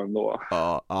bra idag ändå.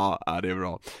 Ja, det är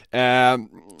bra.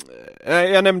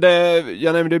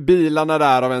 Jag nämnde bilarna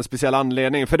där av en speciell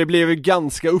anledning, för det blev ju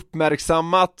ganska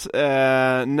uppmärksammat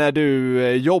när du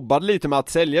jobbade lite med att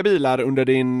sälja bilar under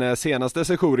din senaste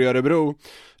session i Örebro.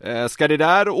 Ska det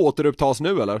där återupptas nu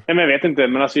eller? Nej, men jag vet inte,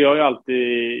 men alltså jag har ju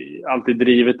alltid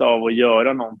drivit av att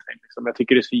göra någonting liksom. Jag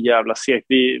tycker det är så jävla segt.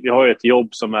 Vi har ju ett jobb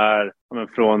som är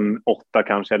från 8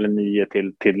 kanske eller 9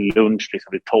 till lunch liksom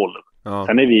vid 12. Ja.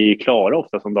 Sen är vi klara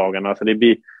ofta som dagarna, så det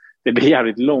blir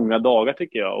jävligt långa dagar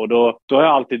tycker jag. Och då har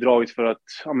jag alltid dragits för att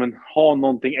ha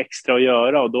någonting extra att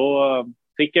göra, och då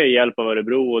fick jag hjälp av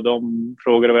Örebro och de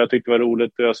frågade vad jag tyckte var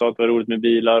roligt och jag sa att det var roligt med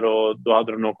bilar, och då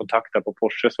hade de någon kontakt där på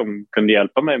Porsche som kunde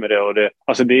hjälpa mig med det. Och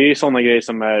det är ju sådana grejer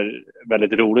som är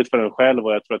väldigt roligt för en själv,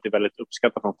 och jag tror att det är väldigt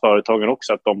uppskattat från företagen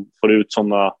också att de får ut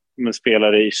sådana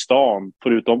spelare i stan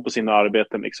förutom på sina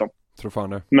arbeten liksom. Tror fan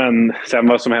det. Men sen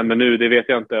vad som händer nu, det vet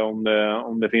jag inte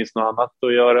om det finns något annat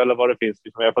att göra eller vad det finns.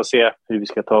 Jag får se hur vi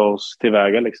ska ta oss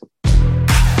tillväga liksom.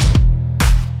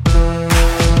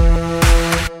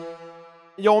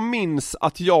 Jag minns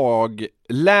att jag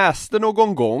läste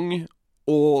någon gång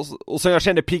och så jag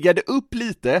kände piggade upp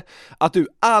lite att du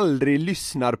aldrig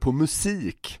lyssnar på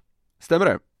musik. Stämmer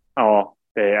det? Ja,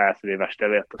 det är det värsta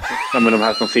jag vet. Ja, men de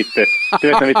här som sitter, du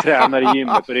vet när vi tränar i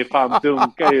gymmet och det är fan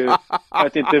dunkar ju, jag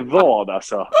vet inte vad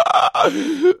alltså.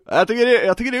 Jag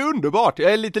tycker det är underbart.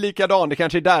 Jag är lite likadan, det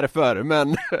kanske är därför,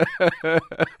 men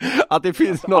att det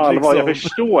finns något allvar, liksom. Jag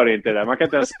förstår inte det. Man kan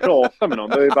inte ens prata med någon.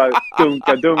 Det är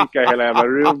bara dunka hela jävla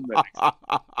rummet.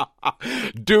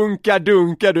 Dunka,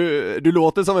 du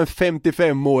låter som en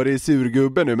 55-årig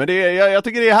surgubbe nu, men jag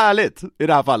tycker det är härligt i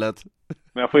det här fallet.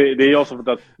 Men det är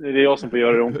jag som får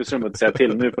göra det i omklädningsrummet och säga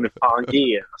till. Nu får ni fan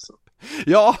ge alltså.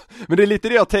 Ja, men det är lite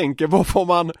det jag tänker. Vad får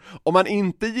man, om man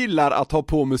inte gillar att ha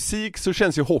på musik så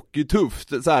känns ju hockey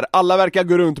tufft. Så här, alla verkar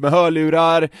gå runt med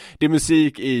hörlurar, det är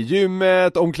musik i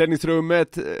gymmet,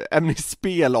 omklädningsrummet, även i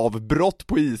spelavbrott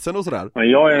på isen och sådär. Men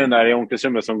jag är den där i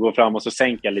omklädningsrummet som går fram och så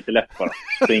sänker jag lite lätt bara.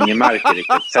 Så ingen märker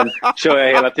riktigt. Sen kör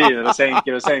jag hela tiden och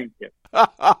sänker.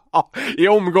 I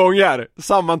omgångar,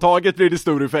 sammantaget blir det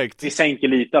stor effekt. Vi sänker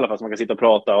lite i alla fall så man kan sitta och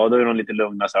prata. Och då är de lite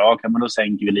lugna så här, men då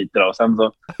sänker vi lite då. Och sen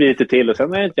så blir det lite till och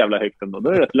sen är det ett jävla högt ändå. Då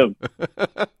är det rätt lugnt.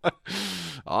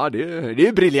 Ja, det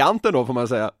är briljant ändå får man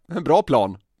säga. En bra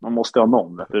plan. Man måste ha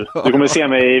någon, vet du. Du kommer se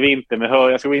mig i vinter med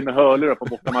jag ska gå in med hörlurar på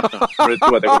bortamatchen. Du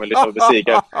tror att jag kommer lyssna på musik.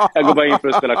 Jag går bara in för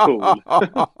att spela cool.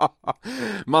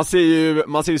 Man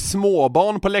ser ju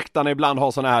småbarn på läktarna ibland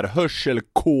ha såna här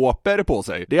hörselkåpor på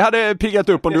sig. Det hade piggat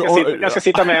upp om jag ska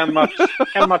sitta med en match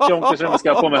i omklädningsrummet ska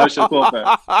jag på med hörselkåpor.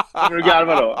 Kommer du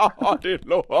garva då? Ja, det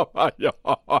lovar jag.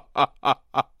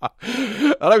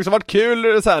 Det hade också varit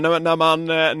kul så här,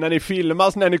 när ni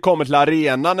filmas, när ni kommer till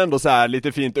arenan ändå så här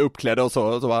lite fint uppklädda och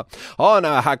så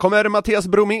bara, här kommer Mattias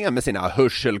Bromé med sina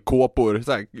hörselkåpor,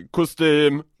 så här,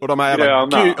 kostym och de här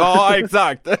gröna. Ja,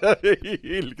 exakt.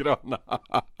 Illgröna.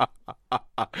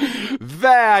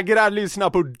 Vägrar lyssna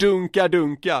på dunka.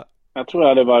 Jag tror det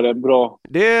hade varit bra.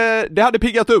 Det hade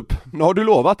piggat upp. Nu har du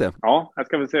lovat det. Ja, jag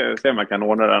ska väl se om jag kan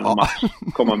ordna den om man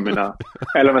kommer med mina...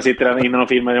 Eller om jag sitter där innan och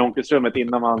filmar i omklädningsrummet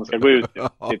innan man ska gå ut.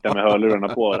 Sitta med hörlurarna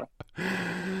på det.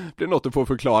 Det är något du får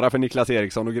förklara för Niklas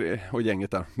Eriksson och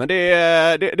gänget där. Men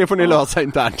det får ni lösa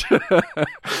internt.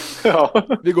 Ja.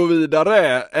 Vi går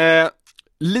vidare.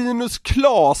 Linus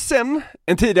Klasen,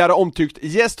 en tidigare omtyckt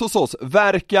gäst hos oss,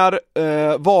 verkar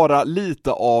vara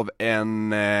lite av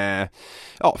en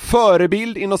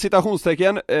förebild inom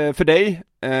citationstecken för dig.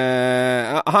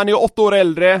 Han är 8 år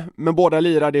äldre, men båda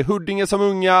lirade i Huddinge som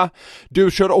unga.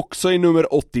 Du kör också i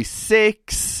nummer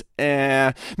 86.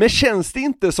 Men känns det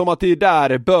inte som att det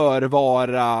där bör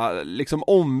vara liksom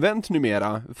omvänt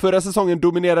numera? Förra säsongen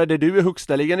dominerade du i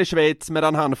högsta ligan i Schweiz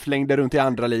medan han flängde runt i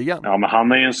andra ligan. Ja, men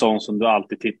han är ju en sån som du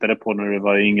alltid tittade på när du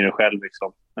var yngre själv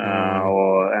liksom.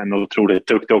 Och en otroligt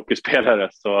duktig hockeyspelare.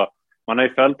 Så man har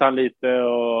ju följt han lite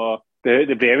och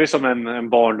det blev ju som en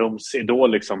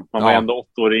barndomsidol liksom. Man var ändå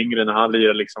 8 år yngre när han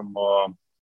lirade liksom. Och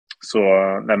så,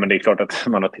 nej men det är klart att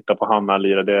man har tittat på han när han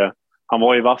lirade. Han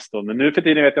var ju vass då, men nu för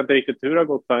tiden vet jag inte riktigt hur det har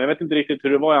gått. Jag vet inte riktigt hur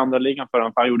det var i andra ligan för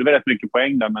han. Han gjorde väl rätt mycket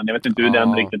poäng där, men jag vet inte hur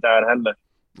den riktigt är heller.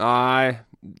 Nej.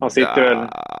 Han sitter väl...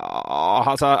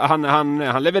 Alltså,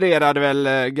 han levererade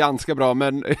väl ganska bra,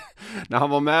 men när han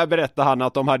var med berättade han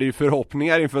att de hade ju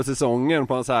förhoppningar inför säsongen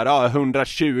på en så här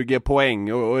 120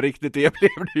 poäng och riktigt det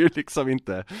blev det ju liksom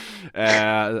inte.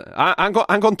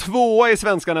 Han kom 2 i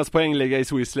svenskarnas poängliga i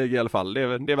Swiss League i alla fall. Det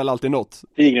är väl alltid något.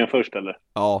 Tigren först eller?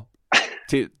 Ja.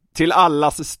 Till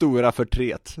allas stora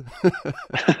förtret.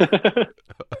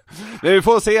 Men vi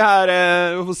får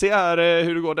se här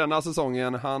hur det går denna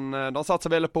säsongen. De satsar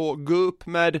väl på gå upp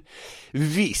med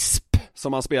Visp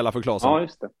som han spelar för Klasen. Ja,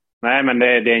 just det. Nej, men det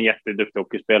är en jätteduktig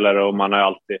hockeyspelare och man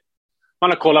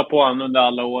har kollat på han under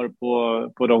alla år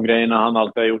på de grejerna han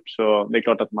alltid har gjort, så det är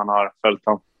klart att man har följt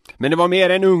han. Men det var mer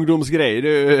en ungdomsgrej.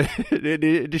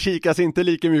 Det kikas inte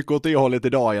lika mycket åt det hållet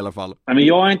idag i alla fall. Nej, men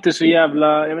jag är inte så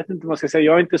jävla... Jag vet inte vad man ska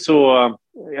säga.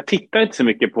 Jag tittar inte så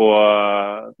mycket på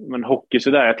hockey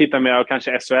sådär. Jag tittar mer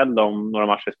kanske SHL om några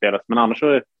matcher spelas. Men annars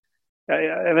så...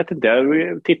 Jag vet inte.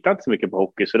 Jag tittar inte så mycket på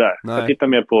hockey sådär. Nej. Jag tittar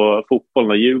mer på fotboll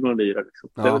när Djurgården lirar. Liksom.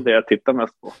 Ja. Det är det jag tittar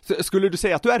mest på. Skulle du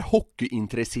säga att du är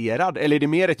hockeyintresserad? Eller är det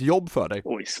mer ett jobb för dig?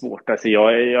 Oj, svårt. Alltså,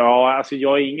 jag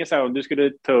är ingen så här... Om du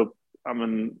skulle ta upp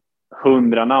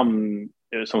 100 namn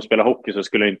som spelar hockey så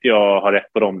skulle inte jag ha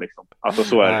rätt på dem liksom. Alltså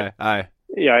så är det. Nej.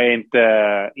 Jag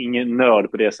är ingen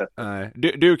nörd på det sättet. Nej.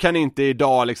 Du kan inte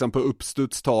idag liksom på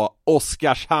uppstuds ta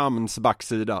Oskarshamns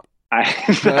backsida. Nej,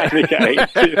 det kan jag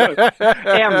inte.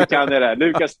 En kan det där,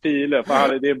 Lukas Pile,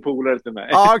 för det är en polare till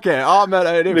mig. Okej. Ja, men det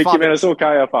är mycket fan, mer än så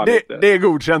kan jag fan inte. Det är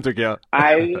godkänt tycker jag.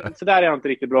 Nej, så där är jag inte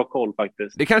riktigt bra koll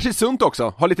faktiskt. Det kanske är sunt också,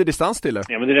 ha lite distans till det.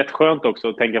 Ja, men det är rätt skönt också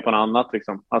att tänka på något annat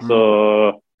liksom. Alltså,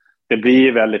 det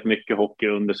blir väldigt mycket hockey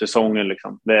under säsongen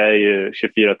liksom. Det är ju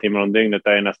 24 timmar om dygnet,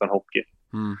 det är nästan hockey.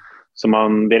 Så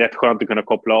det är rätt skönt att kunna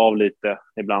koppla av lite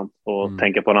ibland och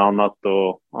tänka på något annat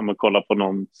och kolla på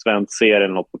någon svensk serie eller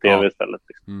något på tv istället.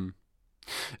 Liksom.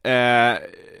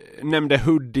 Nämnde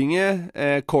Huddinge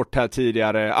kort här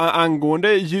tidigare.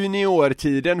 Angående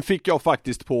juniortiden fick jag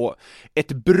faktiskt på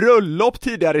ett bröllop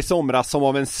tidigare i somras som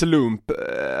av en slump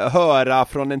höra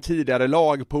från en tidigare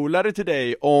lagpolare till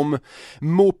dig om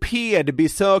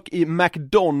mopedbesök i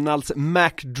McDonalds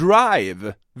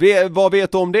McDrive. Vad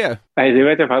vet du om det? Nej, det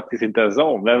vet jag faktiskt inte ens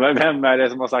om. Vem är det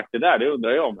som har sagt det där? Det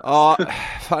undrar jag om. Ja,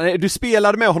 fan, du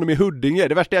spelade med honom i Huddinge.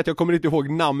 Det värsta är att jag kommer inte ihåg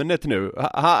namnet nu.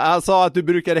 Han sa att du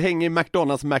brukade hänga i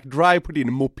McDonalds McDrive på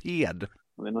din moped.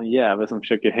 Det är någon jävel som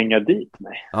försöker hänga dit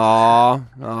mig. Ja,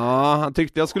 han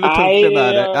tyckte jag skulle ta upp det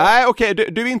där. Nej, okej,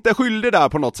 du är inte skyldig där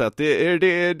på något sätt. Det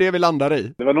är det vi landar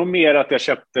i. Det var nog mer att jag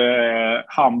köpte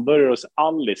hamburgare hos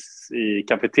Alice i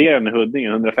kafeterian i Huddinge,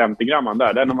 150 gram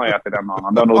där. Den har man ätit den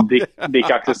annan. Det har nog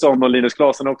Dick Axelsson och Linus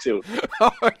Klasen också gjort.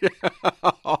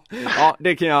 Ja,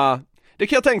 det kan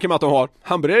jag tänka mig att de har.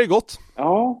 Hamburgare är gott.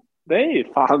 Ja. Det är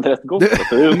ju fan rätt gott.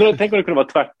 Tänk om det kunde vara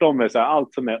tvärtom med så här,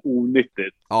 allt som är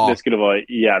onyttigt. Ja. Det skulle vara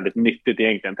jävligt nyttigt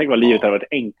egentligen. Tänk vad livet hade varit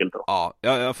enkelt då. Ja,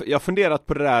 jag har funderat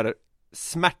på det där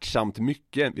smärtsamt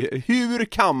mycket. Hur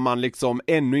kan man liksom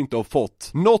ännu inte ha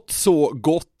fått något så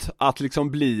gott att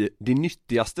liksom bli det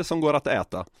nyttigaste som går att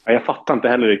äta? Ja, jag fattar inte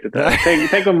heller riktigt det.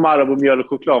 Tänk om Marabou mjöl och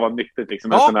choklad var nyttigt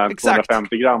liksom. En sån här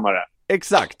 250-grammare.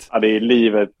 Exakt. Ja, det är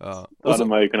livet. Ja. Då hade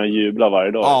man ju kunnat jubla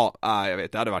varje dag. Ja, jag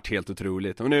vet. Det hade varit helt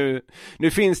otroligt. Och nu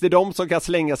finns det de som kan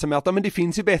slänga sig med att men det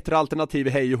finns ju bättre alternativ i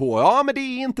hej och hå. Ja, men det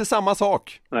är inte samma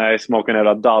sak. Nej, smakar en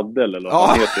jävla daddel eller vad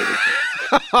heter det.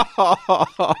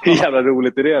 Hur jävla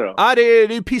roligt är det då? Ja, det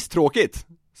är ju pisstråkigt.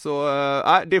 Så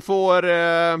det får...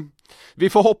 vi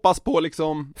får hoppas på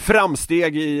liksom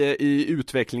framsteg i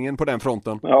utvecklingen på den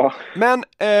fronten. Ja. Men...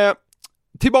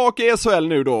 tillbaka i SHL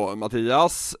nu då,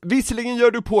 Mattias. Visserligen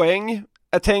gör du poäng,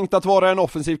 är tänkt att vara en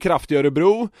offensiv kraft i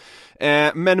Örebro,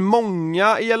 men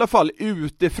många i alla fall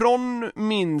utifrån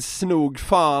minns nog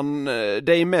fan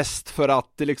dig mest för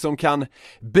att det liksom kan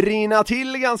brinna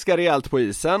till ganska rejält på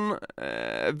isen.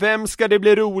 Vem ska det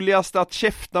bli roligast att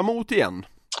käfta mot igen?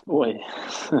 Oj,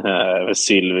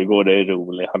 Sylvegård är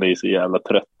rolig, han är ju så jävla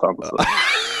trött alltså.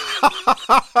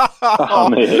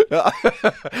 Han är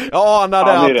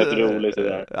rätt rolig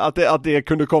sådär. Att det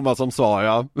kunde komma som sa,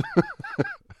 ja.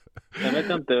 Jag vet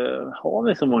inte, har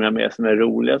vi så många med som är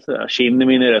roliga sådär?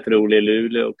 Kinnemin är rätt rolig i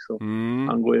Luleå också.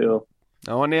 Han går ju och...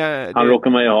 han råkar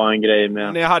man ju ha en grej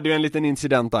med. Ni hade ju en liten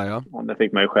incident där, ja. Och det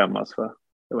fick man ju skämmas för.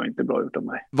 Det var inte bra gjort av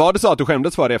mig. Var det så att du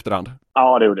skämdes för det i efterhand?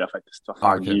 Ja, det gjorde jag faktiskt.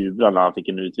 Han jublade när han fick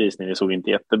en utvisning. Det såg inte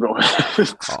jättebra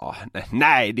ut. Ja,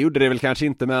 nej, det gjorde det väl kanske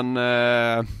inte, men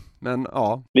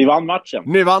ja. Vi vann matchen.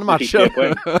 Ni vann matchen.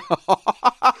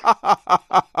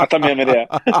 Jag tar med mig det.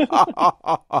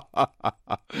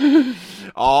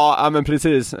 Ja, men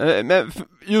precis. Men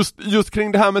just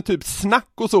kring det här med typ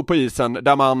snack och så på isen,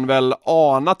 där man väl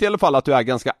anat i alla fall att du är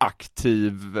ganska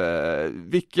aktiv.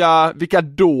 Vilka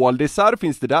doldisar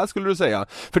finns det där, skulle du säga?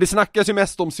 För det snackas ju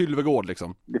mest om Sylvegård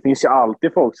liksom. Det finns ju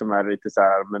alltid folk som är lite så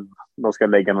här, men de ska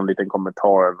lägga någon liten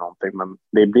kommentar eller någonting, men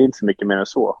det blir inte så mycket mer än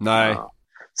så. Nej. Ja.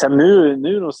 Sen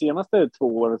nu de senaste 2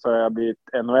 åren så har jag blivit,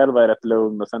 NHL var rätt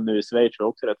lugn och sen nu i Schweiz var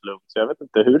också rätt lugn. Så jag vet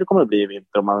inte hur det kommer att bli i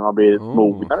vinter, om man har blivit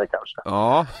mognare kanske.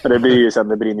 Ja. Men det blir ju sen,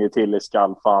 det brinner ju till i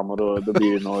skallfan och då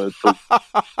blir det något,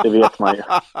 det vet man ju.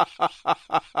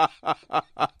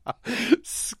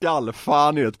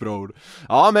 Skallfan är ett bra ord.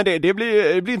 Ja, men det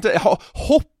blir inte,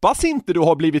 hoppas inte du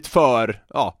har blivit för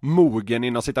mogen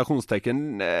inom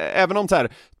citationstecken, även om så här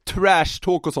trash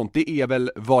talk och sånt, det är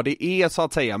väl vad det är så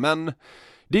att säga, men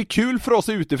det är kul för oss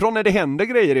utifrån när det händer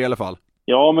grejer i alla fall.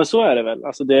 Ja, men så är det väl.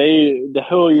 Alltså det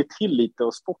hör ju till lite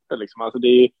av sporten liksom. Alltså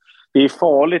det är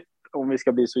farligt om vi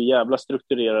ska bli så jävla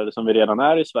strukturerade som vi redan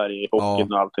är i Sverige i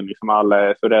hockeyn och allting. Liksom alla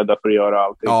är för rädda för att göra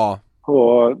allting. Ja.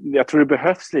 Och jag tror det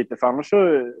behövs lite, för annars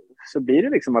så så blir det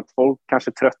liksom att folk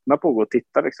kanske tröttnar på att gå och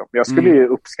titta. Liksom. Jag skulle ju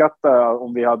uppskatta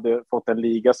om vi hade fått en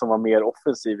liga som var mer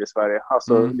offensiv i Sverige.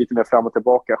 Alltså lite mer fram och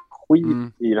tillbaka. Skit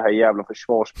i det här jävla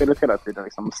försvarsspelet hela tiden.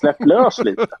 Liksom. Släpp lös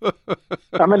lite.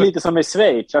 Ja, men lite som i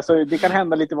Schweiz. Alltså, det kan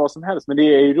hända lite vad som helst, men det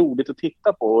är ju roligt att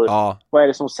titta på. Vad är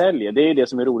det som säljer? Det är det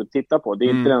som är roligt att titta på. Det är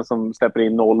inte den som släpper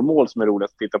in 0 mål som är roligt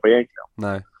att titta på egentligen.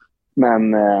 Nej. Men,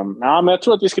 men jag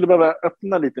tror att vi skulle behöva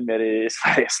öppna lite mer i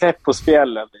Sverige. Släpp på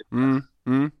spjällen lite.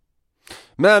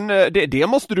 Men det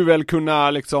måste du väl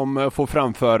kunna liksom få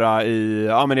framföra i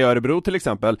Örebro till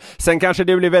exempel. Sen kanske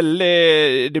det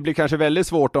blir kanske väldigt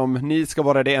svårt om ni ska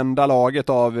vara det enda laget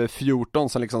av 14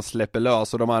 som liksom släpper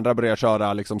lös och de andra börjar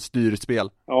köra liksom styrspel.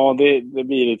 Ja, det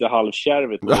blir lite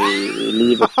halvkärvigt i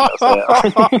livet, kan jag säga.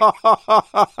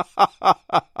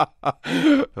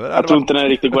 Jag tror inte när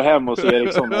jag riktigt går hem och så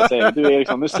Eriksson och säger: du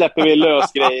Eriksson, nu släpper vi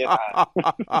lös grejen här.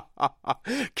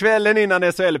 Kvällen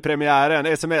innan SHL-premiären,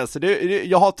 sms.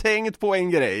 Jag har tänkt på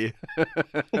en grej.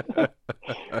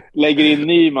 Lägger in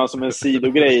Nyman som en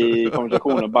sidogrej i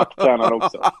konversationen och backtränaren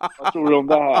också. Vad tror du om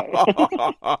det här?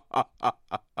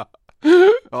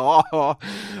 Ja,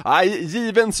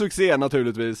 given succé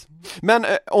naturligtvis. Men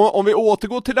om vi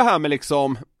återgår till det här med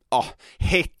liksom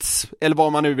hets, eller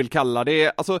vad man nu vill kalla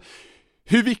det. Alltså,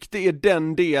 hur viktig är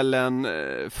den delen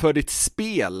för ditt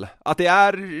spel? Att det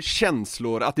är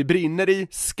känslor, att det brinner i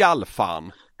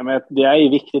skallfan? Ja, men det är ju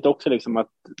viktigt också liksom att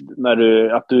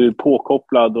du är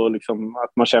påkopplad och liksom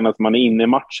att man känner att man är inne i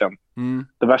matchen.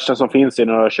 Det värsta som finns är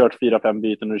när du har kört 4-5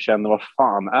 byten och du känner, vad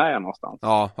fan är jag någonstans?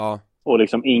 Ja. Och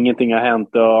liksom ingenting har hänt,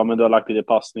 men du har lagt lite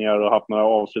passningar och haft några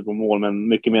avslut på mål, men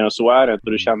mycket mer än så är det inte.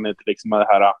 Och du känner inte liksom det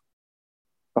här,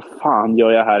 vad fan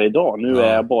gör jag här idag? Nu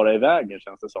är jag bara i vägen,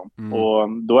 känns det som. Och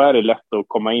då är det lätt att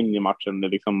komma in i matchen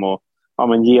liksom, och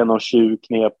ge någon 20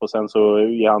 knep och sen så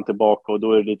ger han tillbaka och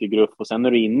då är det lite gruff och sen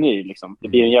är du inne i liksom. Det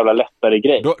blir en jävla lättare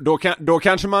grej. Då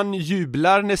kanske man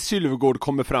jublar när Sylvegård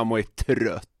kommer fram och är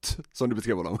trött, som du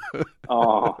beskrev honom.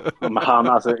 Ja, men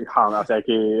han jag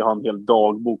kan ju ha en hel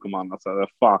dagbok om han, alltså,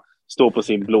 fan, stå på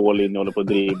sin blå linje och håller på och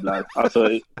dribblar. Alltså,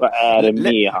 vad är det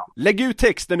med han? Lägg ut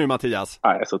texten nu, Mattias.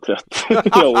 Nej, jag är så trött.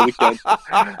 Jag orkar inte.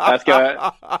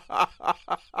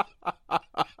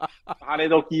 Han är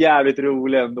dock jävligt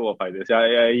rolig ändå faktiskt.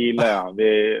 Jag gillar han.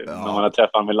 När man har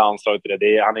träffat honom med landslaget.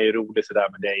 Han är ju rolig sådär,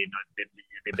 men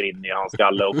det brinner i hans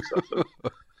skalle också. Så.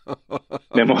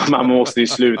 Men man måste ju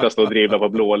sluta stå och dribbla på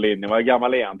blå linjen. Vad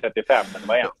gammal är han? 35 eller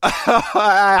vad är han?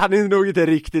 Han är nog inte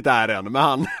riktigt där än,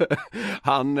 men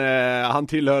han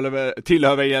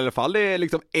tillhör i alla fall det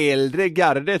liksom äldre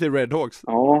gardet i Redhawks.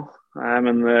 Ja. Nej,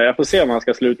 men jag får se om han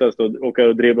ska sluta åka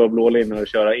och dribbla blå linjen och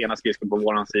köra ena skridskon på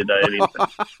våran sida i vinter.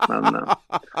 Men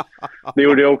det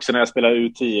gjorde jag också när jag spelade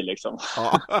U10 liksom.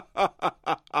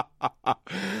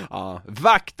 Ja.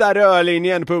 Vakta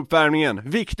rörlinjen på uppvärmningen.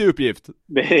 Viktig uppgift.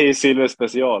 Det är ju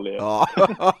silverspecial. Ja.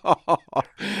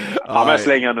 Men jag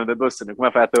slänger han under bussen. Nu kommer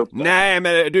jag få äta upp det. Nej,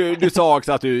 men du sa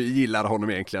också att du gillar honom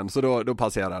egentligen. Så då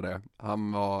passerar det.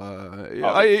 Han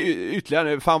var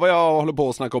ytterligare. Fan vad jag håller på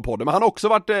att snacka om podden. Men han har också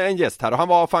varit en gäst här och han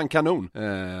var fan kanon.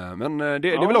 Men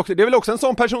det är väl också en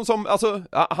sån person som, alltså,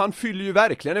 han fyller ju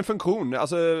verkligen en funktion.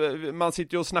 Alltså, man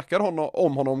sitter ju och snackar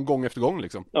om honom gång efter gång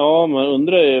liksom. Ja, man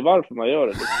undrar ju varför man gör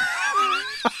det.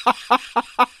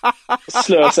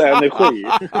 Slösa energi.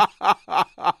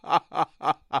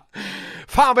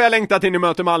 Fan vad jag längtar till ni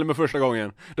möter Malmö första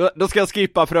gången. Då ska jag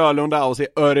skippa Frölunda och se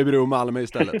Örebro Malmö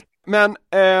istället. Men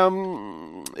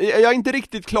jag är inte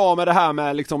riktigt klar med det här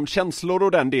med liksom känslor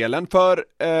och den delen. För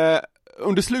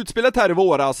under slutspelet här i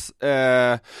våras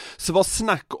så var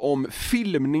snack om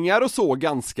filmningar och så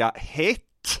ganska hett.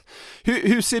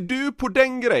 Hur ser du på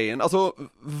den grejen? Alltså,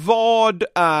 vad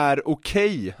är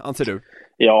okej, anser du?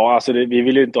 Ja, alltså vi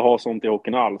vill ju inte ha sånt i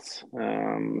hockeyn alls.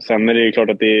 Sen är det ju klart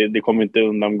att det kommer inte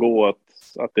undangå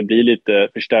att det blir lite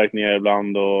förstärkningar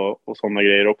ibland och sådana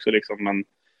grejer också liksom. Men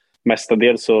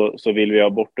mestadels så vill vi ha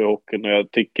bort det i hockeyn, och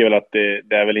jag tycker väl att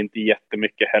det är väl inte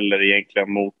jättemycket heller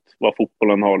egentligen mot vad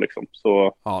fotbollen har liksom.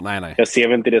 Så nej. Jag ser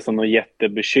väl inte det som något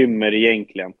jättebekymmer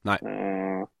egentligen. Nej.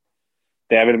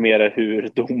 Det är väl mer hur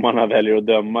domarna väljer att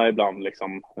döma ibland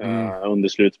liksom, under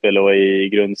slutspel och i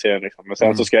grundserien liksom. Men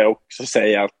sen så ska jag också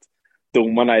säga att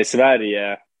domarna i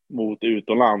Sverige mot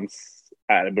utomlands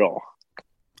är bra.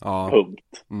 Ja.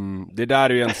 Punkt. Det där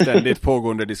är ju en ständigt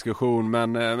pågående diskussion,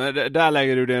 men där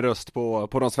lägger du din röst på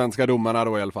de svenska domarna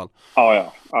då i alla fall.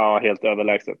 Ja, helt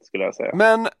överlägset skulle jag säga.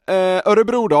 Men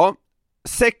Örebro då?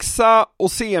 6:a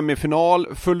och semifinal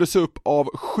följdes upp av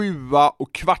 7:a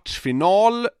och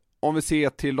kvartsfinal. Om vi ser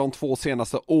till de 2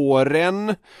 senaste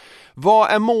åren.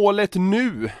 Vad är målet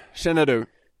nu, känner du?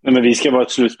 Nej, men vi ska vara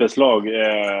ett slutspelslag.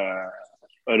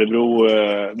 Örebro,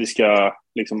 vi ska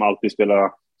liksom alltid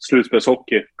spela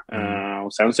slutspelshockey.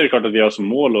 Och sen så är det klart att vi har som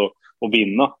mål att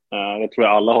vinna. Jag tror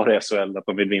alla har i SHL att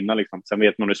de vill vinna. Liksom. Sen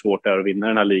vet man hur svårt det är att vinna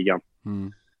den här ligan.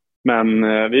 Men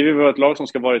vi vill vara ett lag som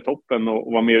ska vara i toppen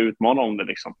och vara med och utmana om det.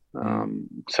 Liksom.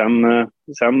 Sen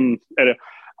är det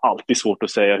alltid svårt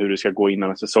att säga hur det ska gå innan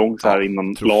en säsong så här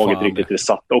innan laget riktigt är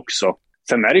satt också.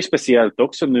 Sen är det ju speciellt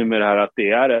också nu med det här att det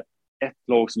är ett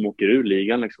lag som åker ur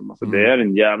ligan. Liksom. Alltså, det är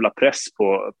en jävla press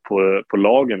på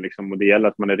lagen liksom, och det gäller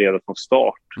att man är redo från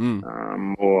start.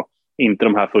 Och inte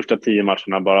de här första 10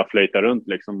 matcherna bara flöjta runt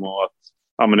liksom, och att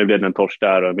men det blev en torsk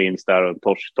där och vinst där och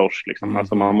torsk liksom.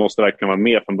 Alltså man måste verkligen vara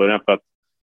med från början för att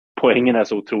poängen är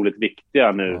så otroligt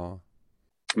viktiga nu.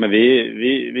 Men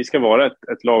vi ska vara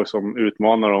ett lag som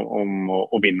utmanar om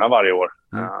att vinna varje år.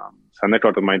 Sen är det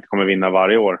klart att man inte kommer vinna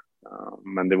varje år.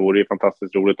 Men det vore ju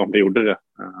fantastiskt roligt om vi gjorde det.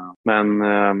 Men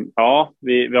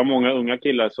vi har många unga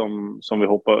killar som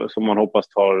man hoppas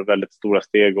tar väldigt stora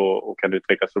steg och kan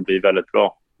utvecklas och bli väldigt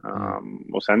bra.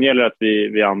 Och sen gäller det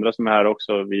att vi andra som är här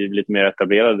också, vi är lite mer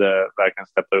etablerade, verkligen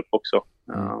steppar upp också.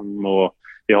 Och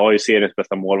vi har ju seriens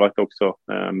bästa målvakt också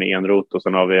med Enroth, och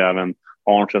sen har vi även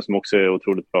Arntzen som också är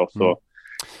otroligt bra. Så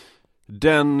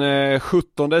den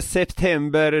 17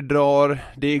 september drar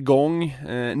det igång.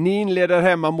 Ni inleder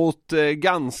hemma mot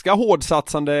ganska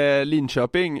hårdsatsande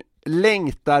Linköping.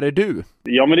 Längtar du?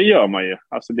 Ja, men det gör man ju.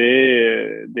 Alltså det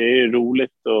är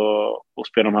roligt att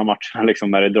spela de här matcherna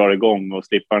liksom, när det drar igång och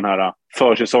slippa den här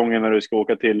försäsongen när du ska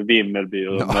åka till Vimmerby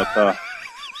och möta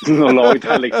någon lag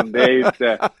där, liksom. Det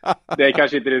är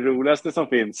kanske inte det roligaste som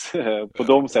finns på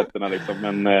de sätterna liksom.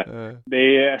 Men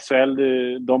det är SHL,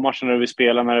 de matcherna vi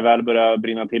spelar när det väl börjar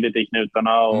brinna till lite i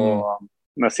knutarna och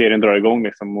när serien drar igång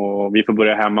liksom, och vi får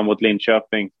börja hemma mot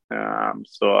Linköping.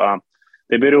 Så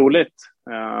det blir roligt.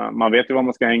 Man vet ju vad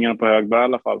man ska hänga på hög bör i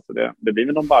alla fall, så det blir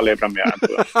väl någon balle i premiären,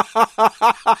 tror jag.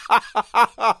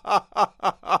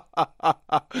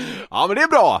 Ja, men det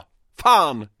är bra.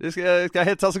 Fan, det ska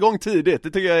hetsas igång tidigt. Det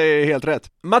tycker jag är helt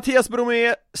rätt. Mattias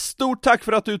Bromé, stort tack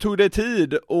för att du tog dig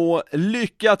tid och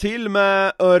lycka till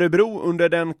med Örebro under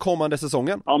den kommande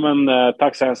säsongen. Ja, men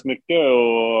tack så hemskt mycket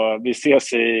och vi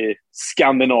ses i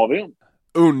Skandinavien.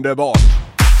 Underbart.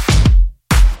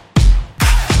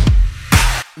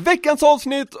 Veckans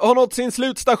avsnitt har nått sin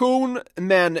slutstation,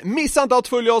 men missa inte att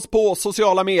följa oss på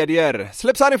sociala medier.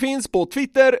 Släppsarren finns på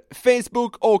Twitter,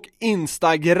 Facebook och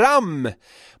Instagram.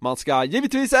 Man ska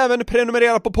givetvis även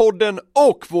prenumerera på podden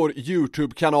och vår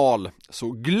YouTube-kanal.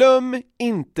 Så glöm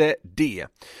inte det.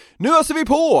 Nu öser vi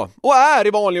på och är i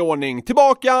vanlig ordning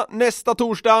tillbaka nästa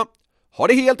torsdag. Ha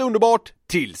det helt underbart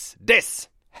tills dess.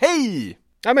 Hej!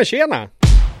 Ja, men tjena!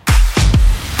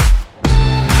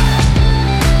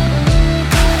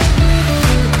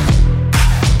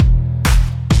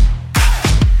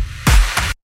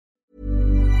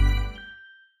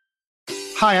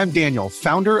 Hi, I'm Daniel,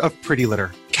 founder of Pretty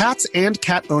Litter. Cats and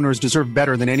cat owners deserve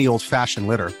better than any old-fashioned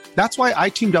litter. That's why I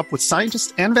teamed up with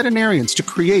scientists and veterinarians to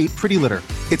create Pretty Litter.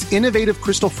 Its innovative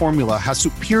crystal formula has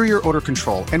superior odor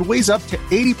control and weighs up to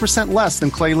 80% less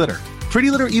than clay litter. Pretty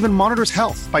Litter even monitors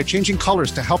health by changing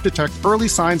colors to help detect early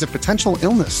signs of potential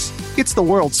illness. It's the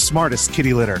world's smartest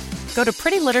kitty litter. Go to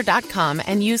prettylitter.com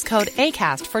and use code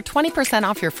ACAST for 20%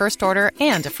 off your first order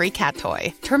and a free cat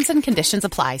toy. Terms and conditions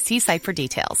apply. See site for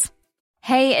details.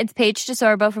 Hey, it's Paige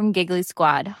DeSorbo from Giggly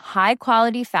Squad. High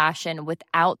quality fashion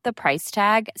without the price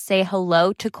tag. Say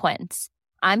hello to Quince.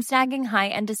 I'm snagging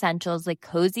high-end essentials like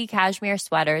cozy cashmere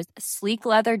sweaters, sleek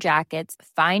leather jackets,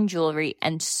 fine jewelry,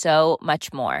 and so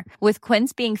much more. With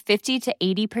Quince being 50 to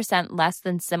 80% less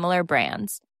than similar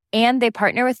brands. And they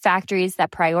partner with factories that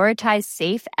prioritize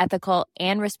safe, ethical,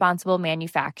 and responsible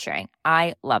manufacturing.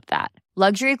 I love that.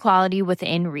 Luxury quality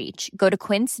within reach. Go to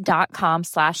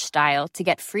quince.com/style to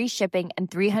get free shipping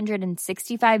and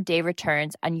 365-day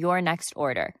returns on your next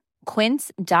order.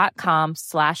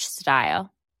 Quince.com/style.